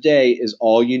those a day is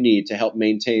all you need to help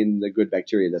maintain the good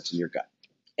bacteria that's in your gut.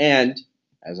 And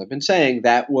as I've been saying,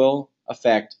 that will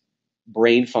affect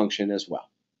brain function as well.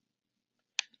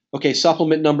 Okay,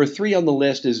 supplement number 3 on the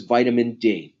list is vitamin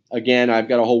D. Again, I've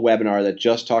got a whole webinar that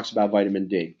just talks about vitamin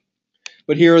D.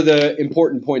 But here are the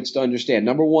important points to understand.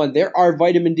 Number 1, there are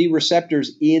vitamin D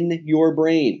receptors in your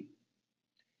brain.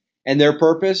 And their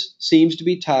purpose seems to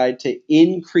be tied to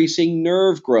increasing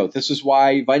nerve growth. This is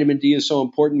why vitamin D is so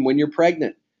important when you're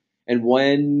pregnant and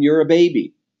when you're a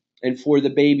baby and for the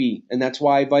baby. And that's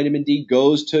why vitamin D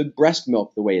goes to breast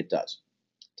milk the way it does,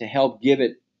 to help give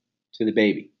it to the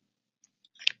baby.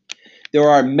 There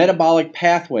are metabolic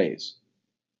pathways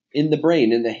in the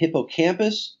brain, in the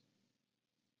hippocampus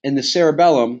and the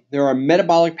cerebellum. There are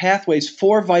metabolic pathways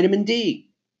for vitamin D.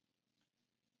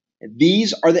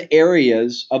 These are the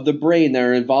areas of the brain that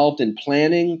are involved in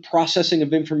planning, processing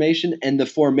of information, and the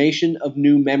formation of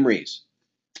new memories.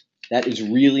 That is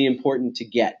really important to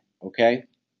get, okay?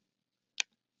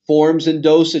 Forms and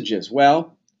dosages.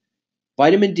 Well,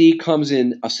 vitamin D comes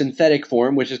in a synthetic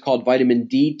form, which is called vitamin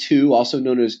D2, also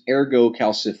known as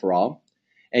ergocalciferol.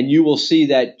 And you will see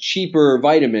that cheaper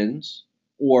vitamins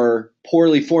or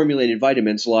poorly formulated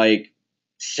vitamins like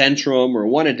Centrum or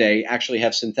One A Day actually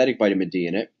have synthetic vitamin D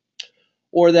in it.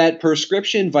 Or that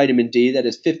prescription vitamin D that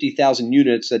is 50,000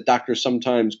 units that doctors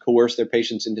sometimes coerce their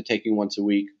patients into taking once a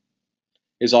week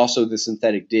is also the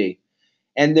synthetic D.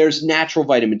 And there's natural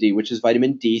vitamin D, which is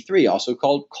vitamin D3, also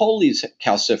called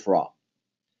cholecalciferol.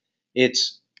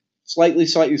 It's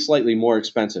slightly more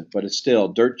expensive, but it's still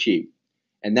dirt cheap.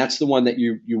 And that's the one that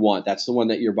you want. That's the one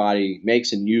that your body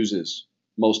makes and uses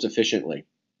most efficiently.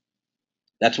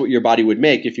 That's what your body would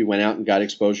make if you went out and got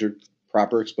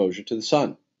proper exposure to the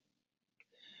sun.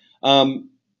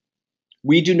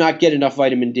 We do not get enough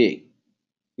vitamin D.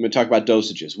 I'm going to talk about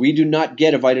dosages. We do not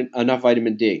get enough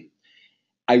vitamin D.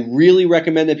 I really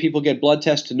recommend that people get blood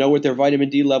tests to know what their vitamin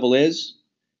D level is.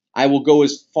 I will go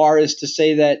as far as to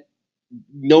say that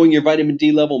knowing your vitamin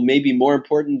D level may be more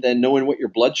important than knowing what your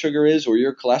blood sugar is or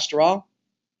your cholesterol.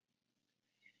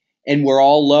 And we're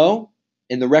all low,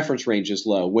 and the reference range is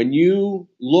low. When you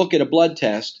look at a blood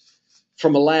test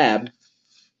from a lab,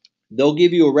 they'll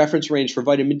give you a reference range for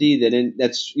vitamin D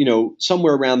that's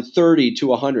somewhere around 30 to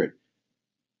 100.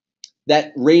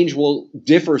 That range will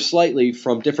differ slightly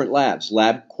from different labs,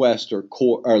 LabQuest or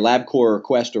LabCorp or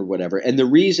Quest or whatever. And the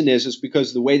reason is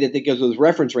because the way that they give those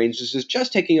reference ranges is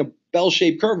just taking a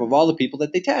bell-shaped curve of all the people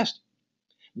that they test.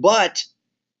 But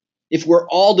if we're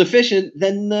all deficient,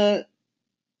 then the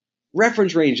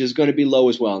reference range is going to be low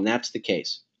as well, and that's the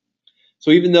case.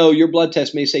 So even though your blood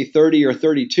test may say 30 or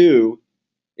 32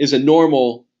 is a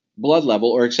normal blood level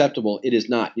or acceptable, it is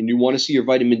not. And you want to see your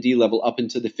vitamin D level up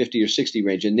into the 50 or 60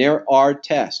 range. And there are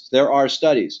tests, there are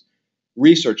studies,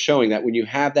 research showing that when you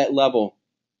have that level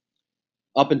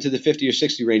up into the 50 or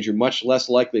 60 range, you're much less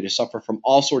likely to suffer from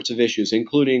all sorts of issues,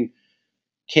 including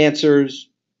cancers,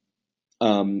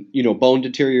 bone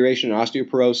deterioration,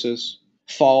 osteoporosis,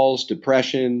 falls,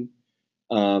 depression,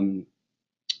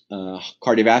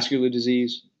 cardiovascular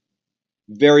disease.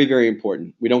 Very, very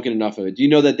important. We don't get enough of it. Do you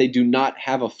know that they do not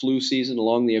have a flu season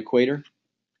along the equator?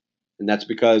 And that's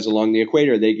because along the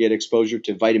equator, they get exposure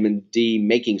to vitamin D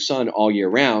making sun all year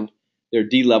round. Their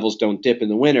D levels don't dip in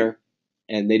the winter,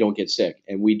 and they don't get sick.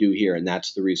 And we do here, and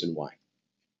that's the reason why.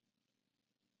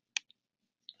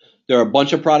 There are a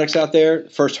bunch of products out there.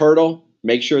 First hurdle,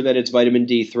 make sure that it's vitamin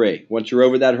D3. Once you're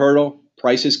over that hurdle,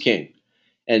 price is king.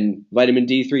 And vitamin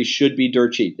D3 should be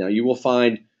dirt cheap. Now, you will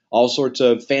find all sorts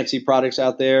of fancy products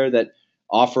out there that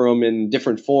offer them in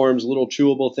different forms, little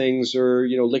chewable things or,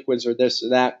 liquids or this or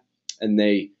that, and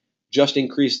they just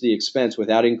increase the expense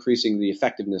without increasing the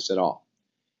effectiveness at all.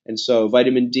 And so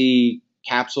vitamin D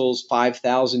capsules,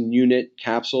 5,000 unit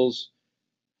capsules,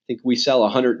 I think we sell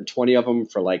 120 of them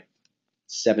for like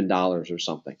 $7 or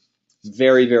something.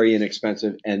 Very, very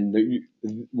inexpensive, and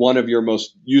one of your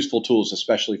most useful tools,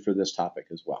 especially for this topic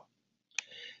as well.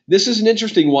 This is an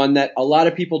interesting one that a lot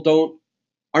of people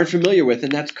aren't familiar with,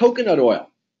 and that's coconut oil.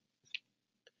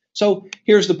 So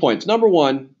here's the points. Number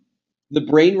one, the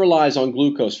brain relies on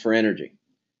glucose for energy.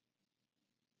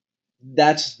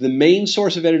 That's the main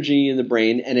source of energy in the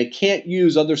brain, and it can't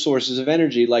use other sources of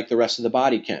energy like the rest of the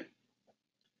body can.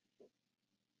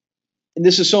 And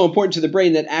this is so important to the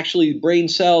brain that actually brain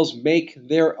cells make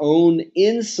their own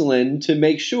insulin to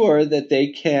make sure that they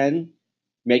can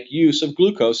make use of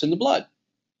glucose in the blood.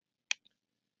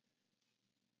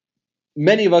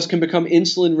 Many of us can become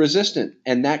insulin resistant,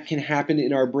 and that can happen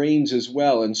in our brains as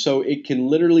well. And so it can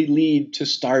literally lead to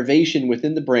starvation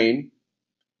within the brain.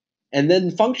 And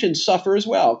then functions suffer as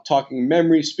well, talking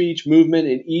memory, speech, movement,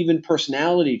 and even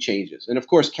personality changes. And of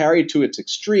course, carried to its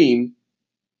extreme,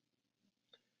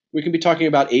 we can be talking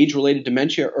about age-related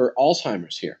dementia or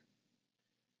Alzheimer's here.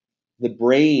 The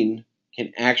brain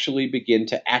can actually begin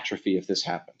to atrophy if this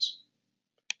happens.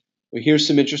 Well, here's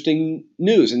some interesting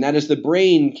news, and that is the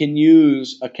brain can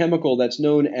use a chemical that's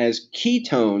known as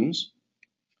ketones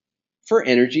for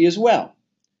energy as well.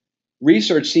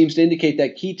 Research seems to indicate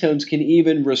that ketones can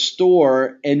even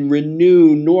restore and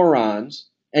renew neurons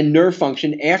and nerve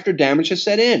function after damage has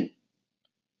set in.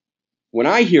 When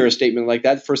I hear a statement like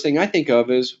that, the first thing I think of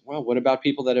is, well, what about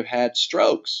people that have had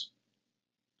strokes?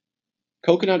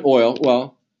 Coconut oil,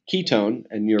 well, ketone,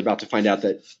 and you're about to find out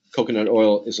that coconut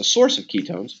oil is a source of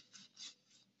ketones,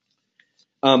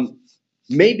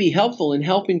 may be helpful in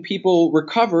helping people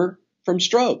recover from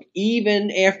stroke,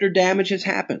 even after damage has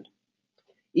happened,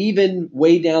 even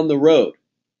way down the road.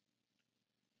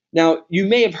 Now, you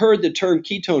may have heard the term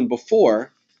ketone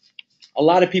before. A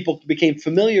lot of people became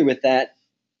familiar with that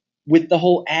with the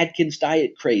whole Atkins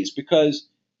diet craze, because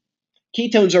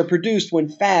ketones are produced when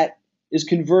fat is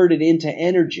converted into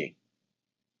energy.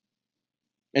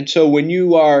 And so when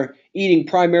you are eating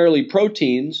primarily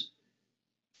proteins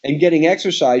and getting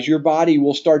exercise, your body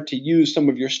will start to use some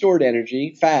of your stored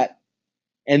energy, fat,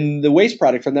 and the waste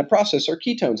product from that process are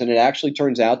ketones. And it actually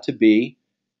turns out to be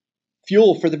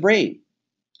fuel for the brain.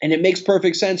 And it makes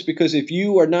perfect sense, because if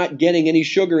you are not getting any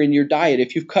sugar in your diet,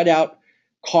 if you've cut out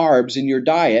carbs in your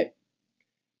diet,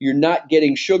 you're not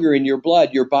getting sugar in your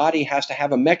blood, your body has to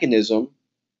have a mechanism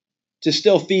to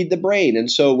still feed the brain. And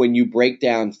so when you break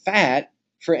down fat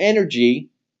for energy,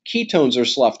 ketones are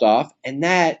sloughed off, and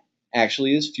that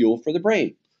actually is fuel for the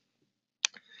brain.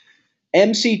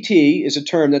 MCT is a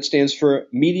term that stands for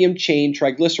medium chain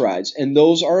triglycerides, and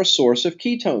those are a source of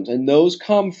ketones, and those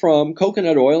come from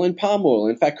coconut oil and palm oil.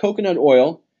 In fact, coconut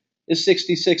oil is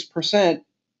 66%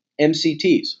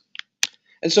 MCTs.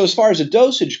 And so as far as a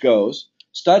dosage goes,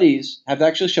 studies have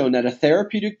actually shown that a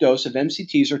therapeutic dose of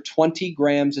MCTs are 20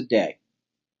 grams a day.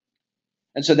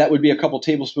 And so that would be a couple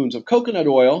tablespoons of coconut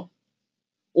oil,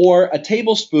 or a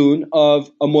tablespoon of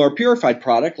a more purified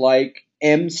product like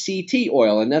MCT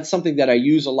oil. And that's something that I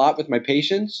use a lot with my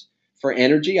patients for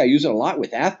energy. I use it a lot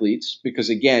with athletes because,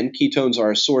 again, ketones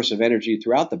are a source of energy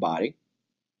throughout the body.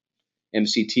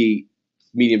 MCT,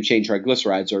 medium chain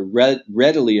triglycerides, are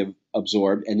readily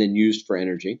absorbed and then used for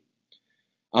energy.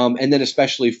 And then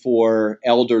especially for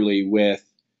elderly with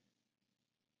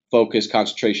focus,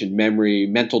 concentration, memory,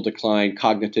 mental decline,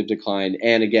 cognitive decline,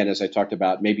 and again, as I talked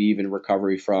about, maybe even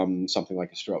recovery from something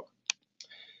like a stroke.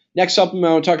 Next supplement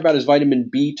I want to talk about is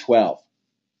vitamin B12.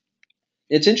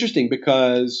 It's interesting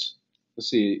because, let's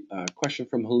see, question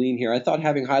from Helene here. I thought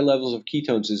having high levels of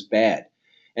ketones is bad.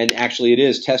 And actually it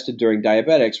is tested during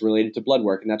diabetics related to blood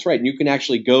work, and that's right. And you can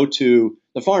actually go to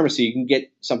the pharmacy, you can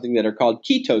get something that are called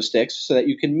keto sticks so that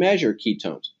you can measure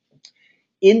ketones.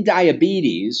 In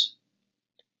diabetes,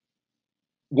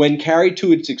 when carried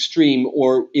to its extreme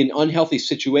or in unhealthy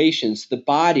situations, the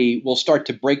body will start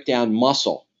to break down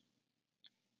muscle.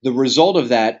 The result of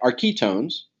that are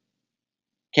ketones,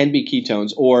 can be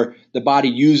ketones, or the body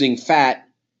using fat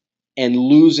and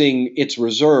losing its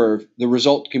reserve. The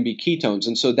result can be ketones.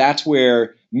 And so that's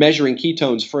where measuring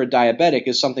ketones for a diabetic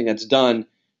is something that's done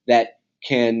that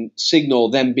can signal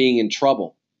them being in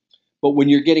trouble. But when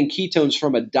you're getting ketones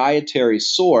from a dietary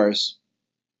source,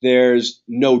 there's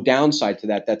no downside to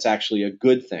that. That's actually a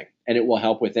good thing, and it will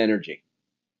help with energy.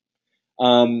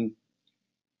 You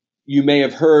may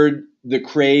have heard the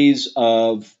craze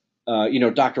of,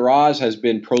 Dr. Oz has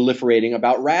been proliferating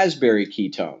about raspberry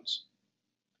ketones.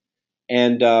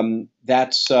 And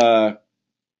that's,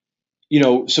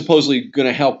 supposedly going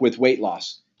to help with weight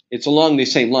loss. It's along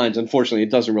these same lines. Unfortunately,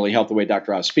 it doesn't really help the way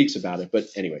Dr. Oz speaks about it. But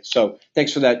anyway, so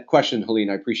thanks for that question, Helene.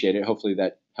 I appreciate it. Hopefully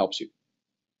that helps you.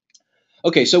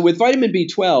 Okay, so with vitamin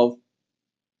B12,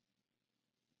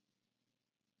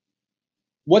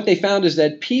 what they found is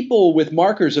that people with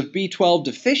markers of B12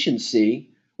 deficiency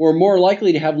were more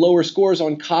likely to have lower scores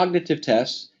on cognitive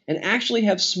tests and actually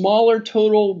have smaller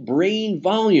total brain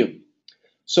volume.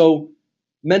 So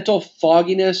mental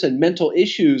fogginess and mental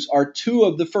issues are two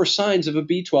of the first signs of a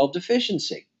B12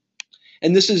 deficiency.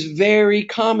 And this is very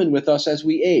common with us as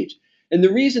we age. And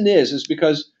the reason is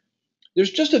because there's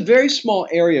just a very small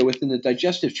area within the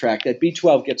digestive tract that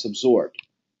B12 gets absorbed.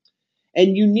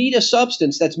 And you need a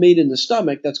substance that's made in the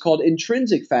stomach that's called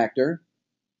intrinsic factor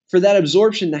for that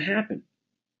absorption to happen.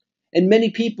 And many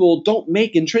people don't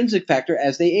make intrinsic factor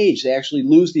as they age. They actually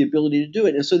lose the ability to do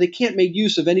it. And so they can't make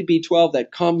use of any B12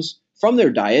 that comes from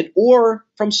their diet or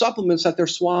from supplements that they're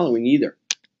swallowing either.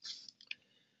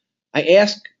 I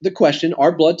ask the question,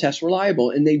 are blood tests reliable?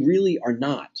 And they really are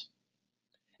not.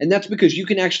 And that's because you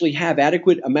can actually have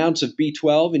adequate amounts of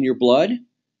B12 in your blood,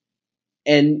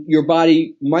 and your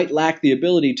body might lack the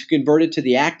ability to convert it to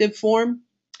the active form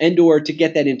and or to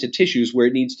get that into tissues where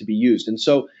it needs to be used. And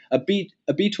so a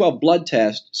B12 blood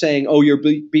test saying, oh, your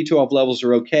B12 levels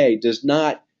are okay, does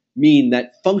not mean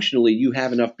that functionally you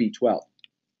have enough B12.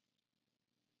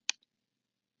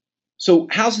 So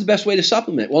how's the best way to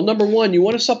supplement? Well, number one, you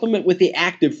want to supplement with the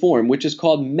active form, which is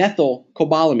called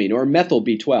methylcobalamin or methyl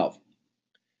B12.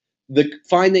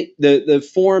 The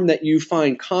form that you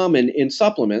find common in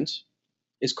supplements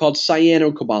is called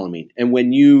cyanocobalamin. And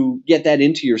when you get that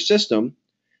into your system,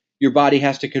 your body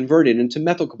has to convert it into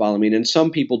methylcobalamin. And some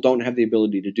people don't have the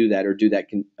ability to do that or do that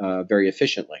very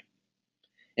efficiently.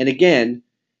 And again,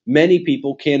 many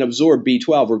people can't absorb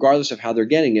B12 regardless of how they're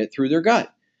getting it through their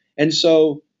gut. And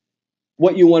so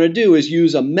what you want to do is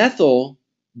use a methyl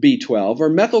B12 or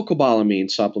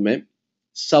methylcobalamin supplement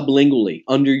sublingually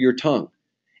under your tongue.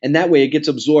 And that way it gets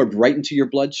absorbed right into your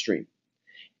bloodstream.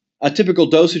 A typical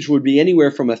dosage would be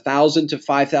anywhere from 1,000 to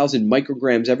 5,000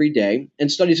 micrograms every day.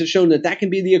 And studies have shown that that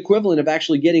can be the equivalent of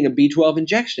actually getting a B12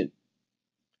 injection.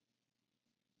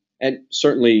 And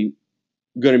certainly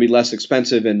going to be less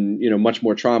expensive and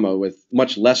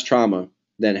much less trauma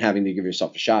than having to give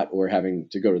yourself a shot or having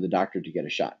to go to the doctor to get a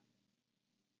shot.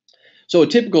 So a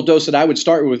typical dose that I would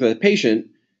start with a patient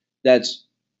that's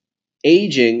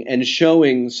aging and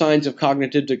showing signs of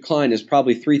cognitive decline is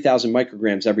probably 3,000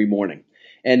 micrograms every morning.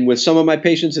 And with some of my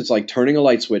patients, it's like turning a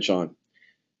light switch on.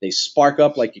 They spark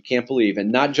up like you can't believe,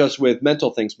 and not just with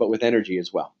mental things, but with energy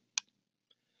as well.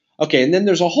 Okay, and then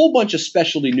there's a whole bunch of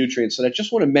specialty nutrients that I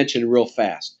just want to mention real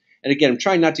fast. And again, I'm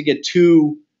trying not to get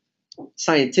too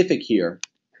scientific here.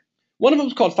 One of them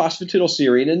is called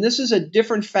phosphatidylserine, and this is a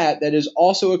different fat that is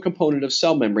also a component of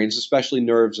cell membranes, especially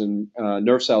nerve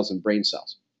cells and brain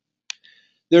cells.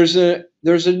 There's a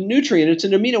nutrient, it's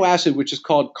an amino acid, which is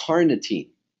called carnitine.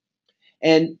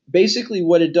 And basically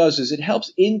what it does is it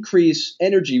helps increase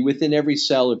energy within every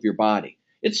cell of your body.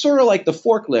 It's sort of like the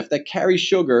forklift that carries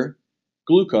sugar,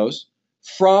 glucose,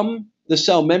 from the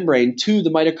cell membrane to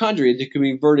the mitochondria that can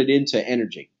be converted into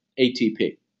energy,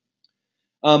 ATP.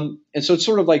 And so it's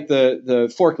sort of like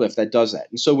the forklift that does that.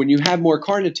 And so when you have more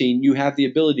carnitine, you have the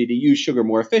ability to use sugar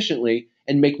more efficiently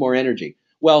and make more energy.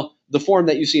 Well, the form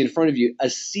that you see in front of you,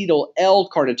 acetyl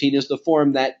L-carnitine, is the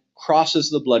form that crosses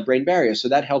the blood-brain barrier. So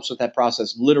that helps with that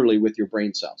process literally with your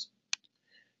brain cells.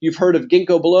 You've heard of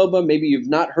ginkgo biloba. Maybe you've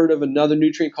not heard of another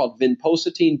nutrient called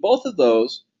vinpocetine. Both of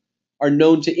those are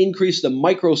known to increase the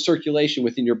microcirculation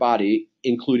within your body,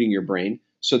 including your brain,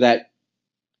 so that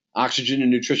oxygen and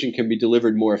nutrition can be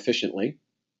delivered more efficiently.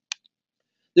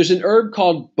 There's an herb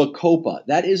called bacopa.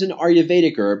 That is an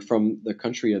Ayurvedic herb from the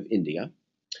country of India.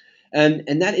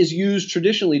 And that is used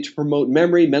traditionally to promote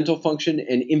memory, mental function,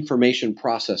 and information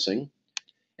processing.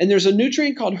 And there's a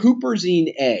nutrient called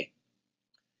huperzine A.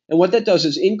 And what that does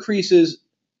is increases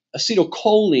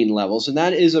acetylcholine levels, and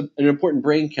that is an important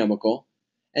brain chemical.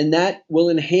 And that will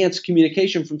enhance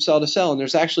communication from cell to cell. And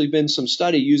there's actually been some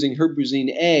study using huperzine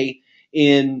A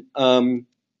in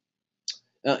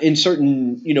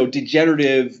certain nerve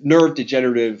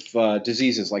degenerative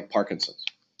diseases like Parkinson's.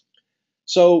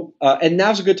 So, and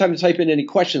now's a good time to type in any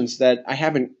questions that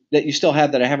you still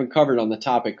have that I haven't covered on the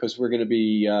topic, because we're going to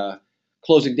be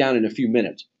closing down in a few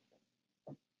minutes.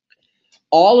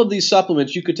 All of these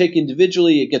supplements you could take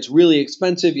individually. It gets really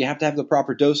expensive. You have to have the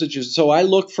proper dosages. So I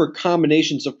look for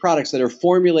combinations of products that are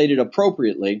formulated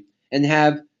appropriately and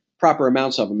have proper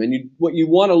amounts of them. And what you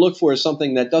want to look for is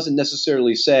something that doesn't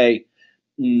necessarily say,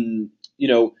 a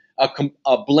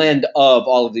blend of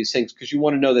all of these things, because you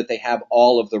want to know that they have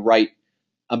all of the right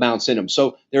amounts in them.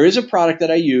 So there is a product that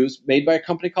I use made by a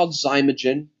company called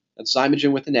Zymogen. That's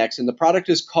Zymogen with an X. And the product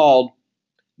is called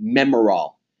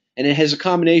Memoral. And it has a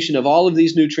combination of all of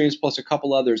these nutrients plus a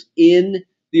couple others in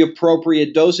the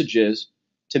appropriate dosages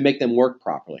to make them work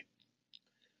properly.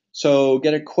 So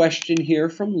get a question here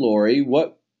from Lori.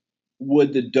 What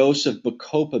would the dose of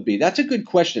Bacopa be? That's a good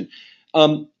question.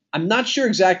 I'm not sure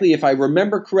exactly. If I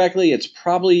remember correctly, it's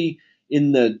probably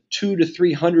in the 200 to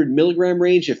 300 milligram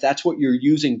range if that's what you're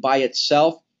using by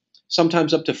itself,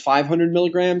 sometimes up to 500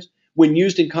 milligrams. When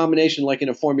used in combination, like in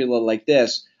a formula like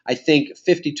this, I think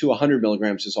 50 to 100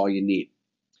 milligrams is all you need.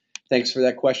 Thanks for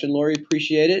that question, Lori.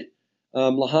 Appreciate it.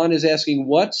 Lahan is asking,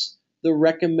 what's the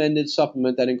recommended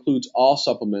supplement that includes all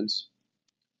supplements?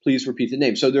 Please repeat the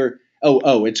name. So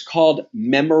it's called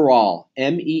Memoral,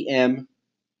 Memorall,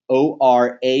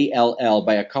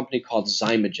 by a company called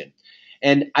Zymogen.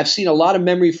 And I've seen a lot of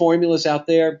memory formulas out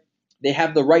there. They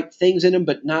have the right things in them,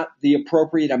 but not the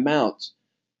appropriate amounts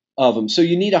of them. So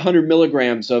you need 100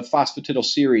 milligrams of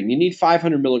phosphatidylserine. You need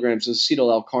 500 milligrams of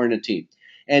acetyl L-carnitine.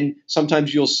 And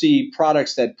sometimes you'll see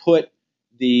products that put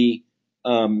the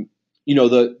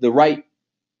right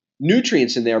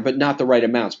nutrients in there, but not the right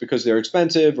amounts because they're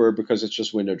expensive or because it's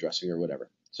just window dressing or whatever.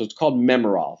 So it's called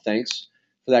Memoral. Thanks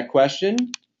for that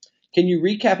question. Can you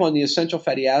recap on the essential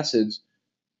fatty acids?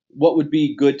 What would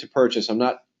be good to purchase? I'm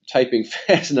not typing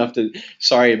fast enough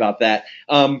sorry about that.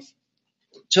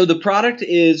 So the product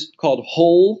is called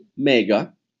Whole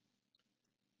Mega,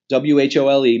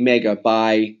 WHOLE Mega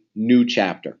by New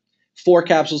Chapter. 4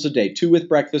 capsules a day, 2 with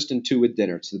breakfast and 2 with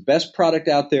dinner. It's the best product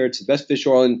out there. It's the best fish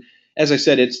oil. And as I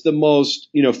said, it's the most,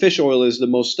 fish oil is the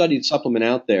most studied supplement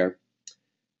out there.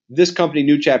 This company,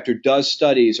 New Chapter, does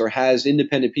studies or has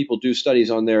independent people do studies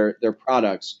on their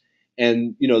products.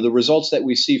 And, the results that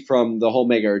we see from the Whole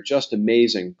Mega are just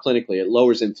amazing clinically. It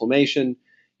lowers inflammation.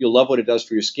 You'll love what it does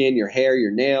for your skin, your hair,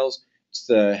 your nails. It's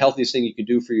the healthiest thing you can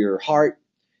do for your heart.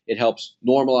 It helps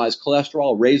normalize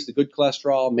cholesterol, raise the good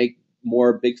cholesterol, make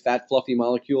more big, fat, fluffy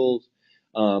molecules,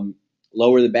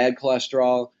 lower the bad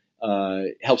cholesterol,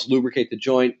 helps lubricate the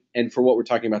joint. And for what we're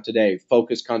talking about today,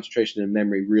 focus, concentration, and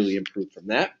memory really improve from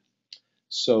that.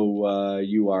 So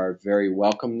you are very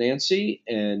welcome, Nancy.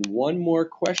 And one more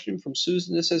question from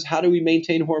Susan that says, how do we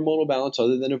maintain hormonal balance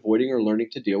other than avoiding or learning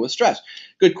to deal with stress?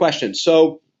 Good question.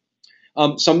 So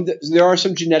there are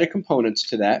some genetic components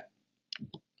to that.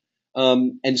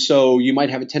 And so you might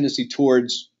have a tendency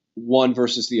towards one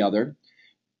versus the other.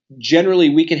 Generally,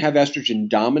 we can have estrogen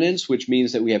dominance, which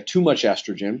means that we have too much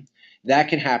estrogen. That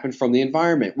can happen from the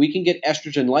environment. We can get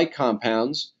estrogen-like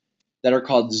compounds that are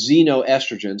called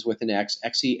xenoestrogens with an X,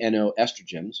 Xeno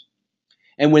estrogens.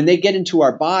 And when they get into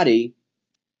our body,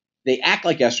 they act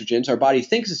like estrogens. Our body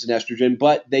thinks it's an estrogen,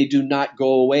 but they do not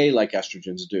go away like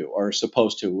estrogens do, or are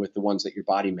supposed to with the ones that your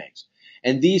body makes.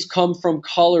 And these come from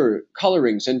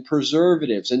colorings and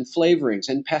preservatives and flavorings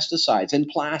and pesticides and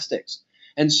plastics.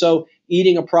 And so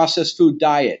eating a processed food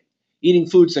diet, eating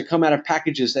foods that come out of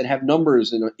packages that have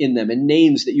numbers in them and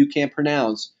names that you can't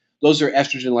pronounce, those are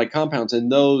estrogen-like compounds,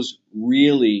 and those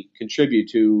really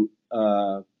contribute to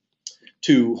hormonal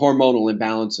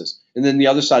imbalances. And then the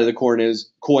other side of the coin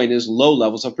is low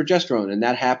levels of progesterone, and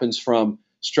that happens from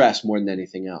stress more than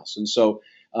anything else. And so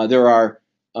there are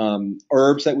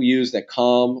herbs that we use that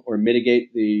calm or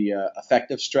mitigate the effect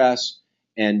of stress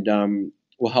and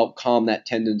will help calm that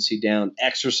tendency down.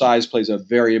 Exercise plays a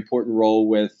very important role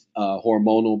with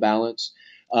hormonal balance.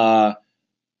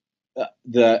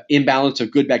 The imbalance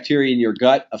of good bacteria in your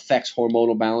gut affects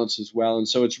hormonal balance as well. And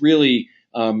so it's really,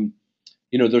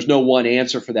 there's no one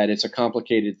answer for that. It's a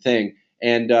complicated thing.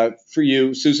 And for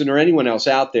you, Susan, or anyone else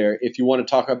out there, if you want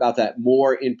to talk about that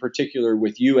more in particular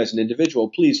with you as an individual,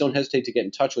 please don't hesitate to get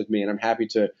in touch with me, and I'm happy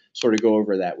to sort of go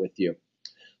over that with you.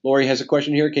 Lori has a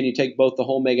question here. Can you take both the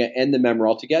Whole Mega and the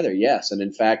Memoral together? Yes. And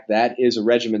in fact, that is a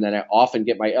regimen that I often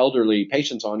get my elderly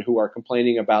patients on who are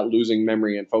complaining about losing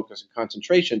memory and focus and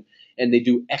concentration, and they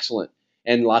do excellent.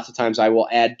 And lots of times I will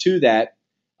add to that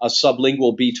a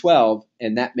sublingual B12,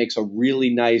 and that makes a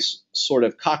really nice sort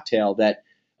of cocktail that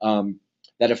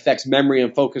affects memory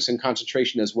and focus and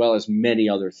concentration as well as many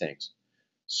other things.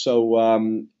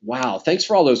 So, wow, thanks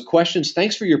for all those questions.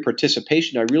 Thanks for your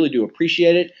participation. I really do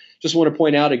appreciate it. Just want to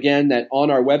point out again that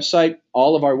on our website,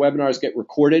 all of our webinars get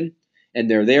recorded, and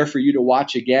they're there for you to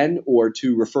watch again or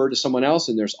to refer to someone else.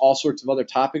 And there's all sorts of other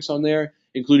topics on there,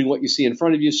 including what you see in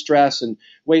front of you, stress and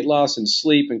weight loss and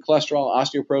sleep and cholesterol,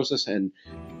 osteoporosis, and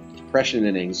depression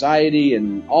and anxiety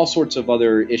and all sorts of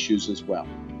other issues as well.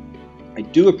 I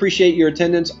do appreciate your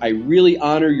attendance. I really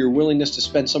honor your willingness to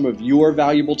spend some of your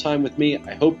valuable time with me.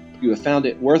 I hope you have found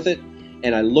it worth it,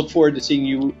 and I look forward to seeing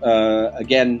you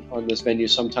again on this venue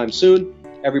sometime soon.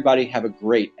 Everybody, have a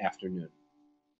great afternoon.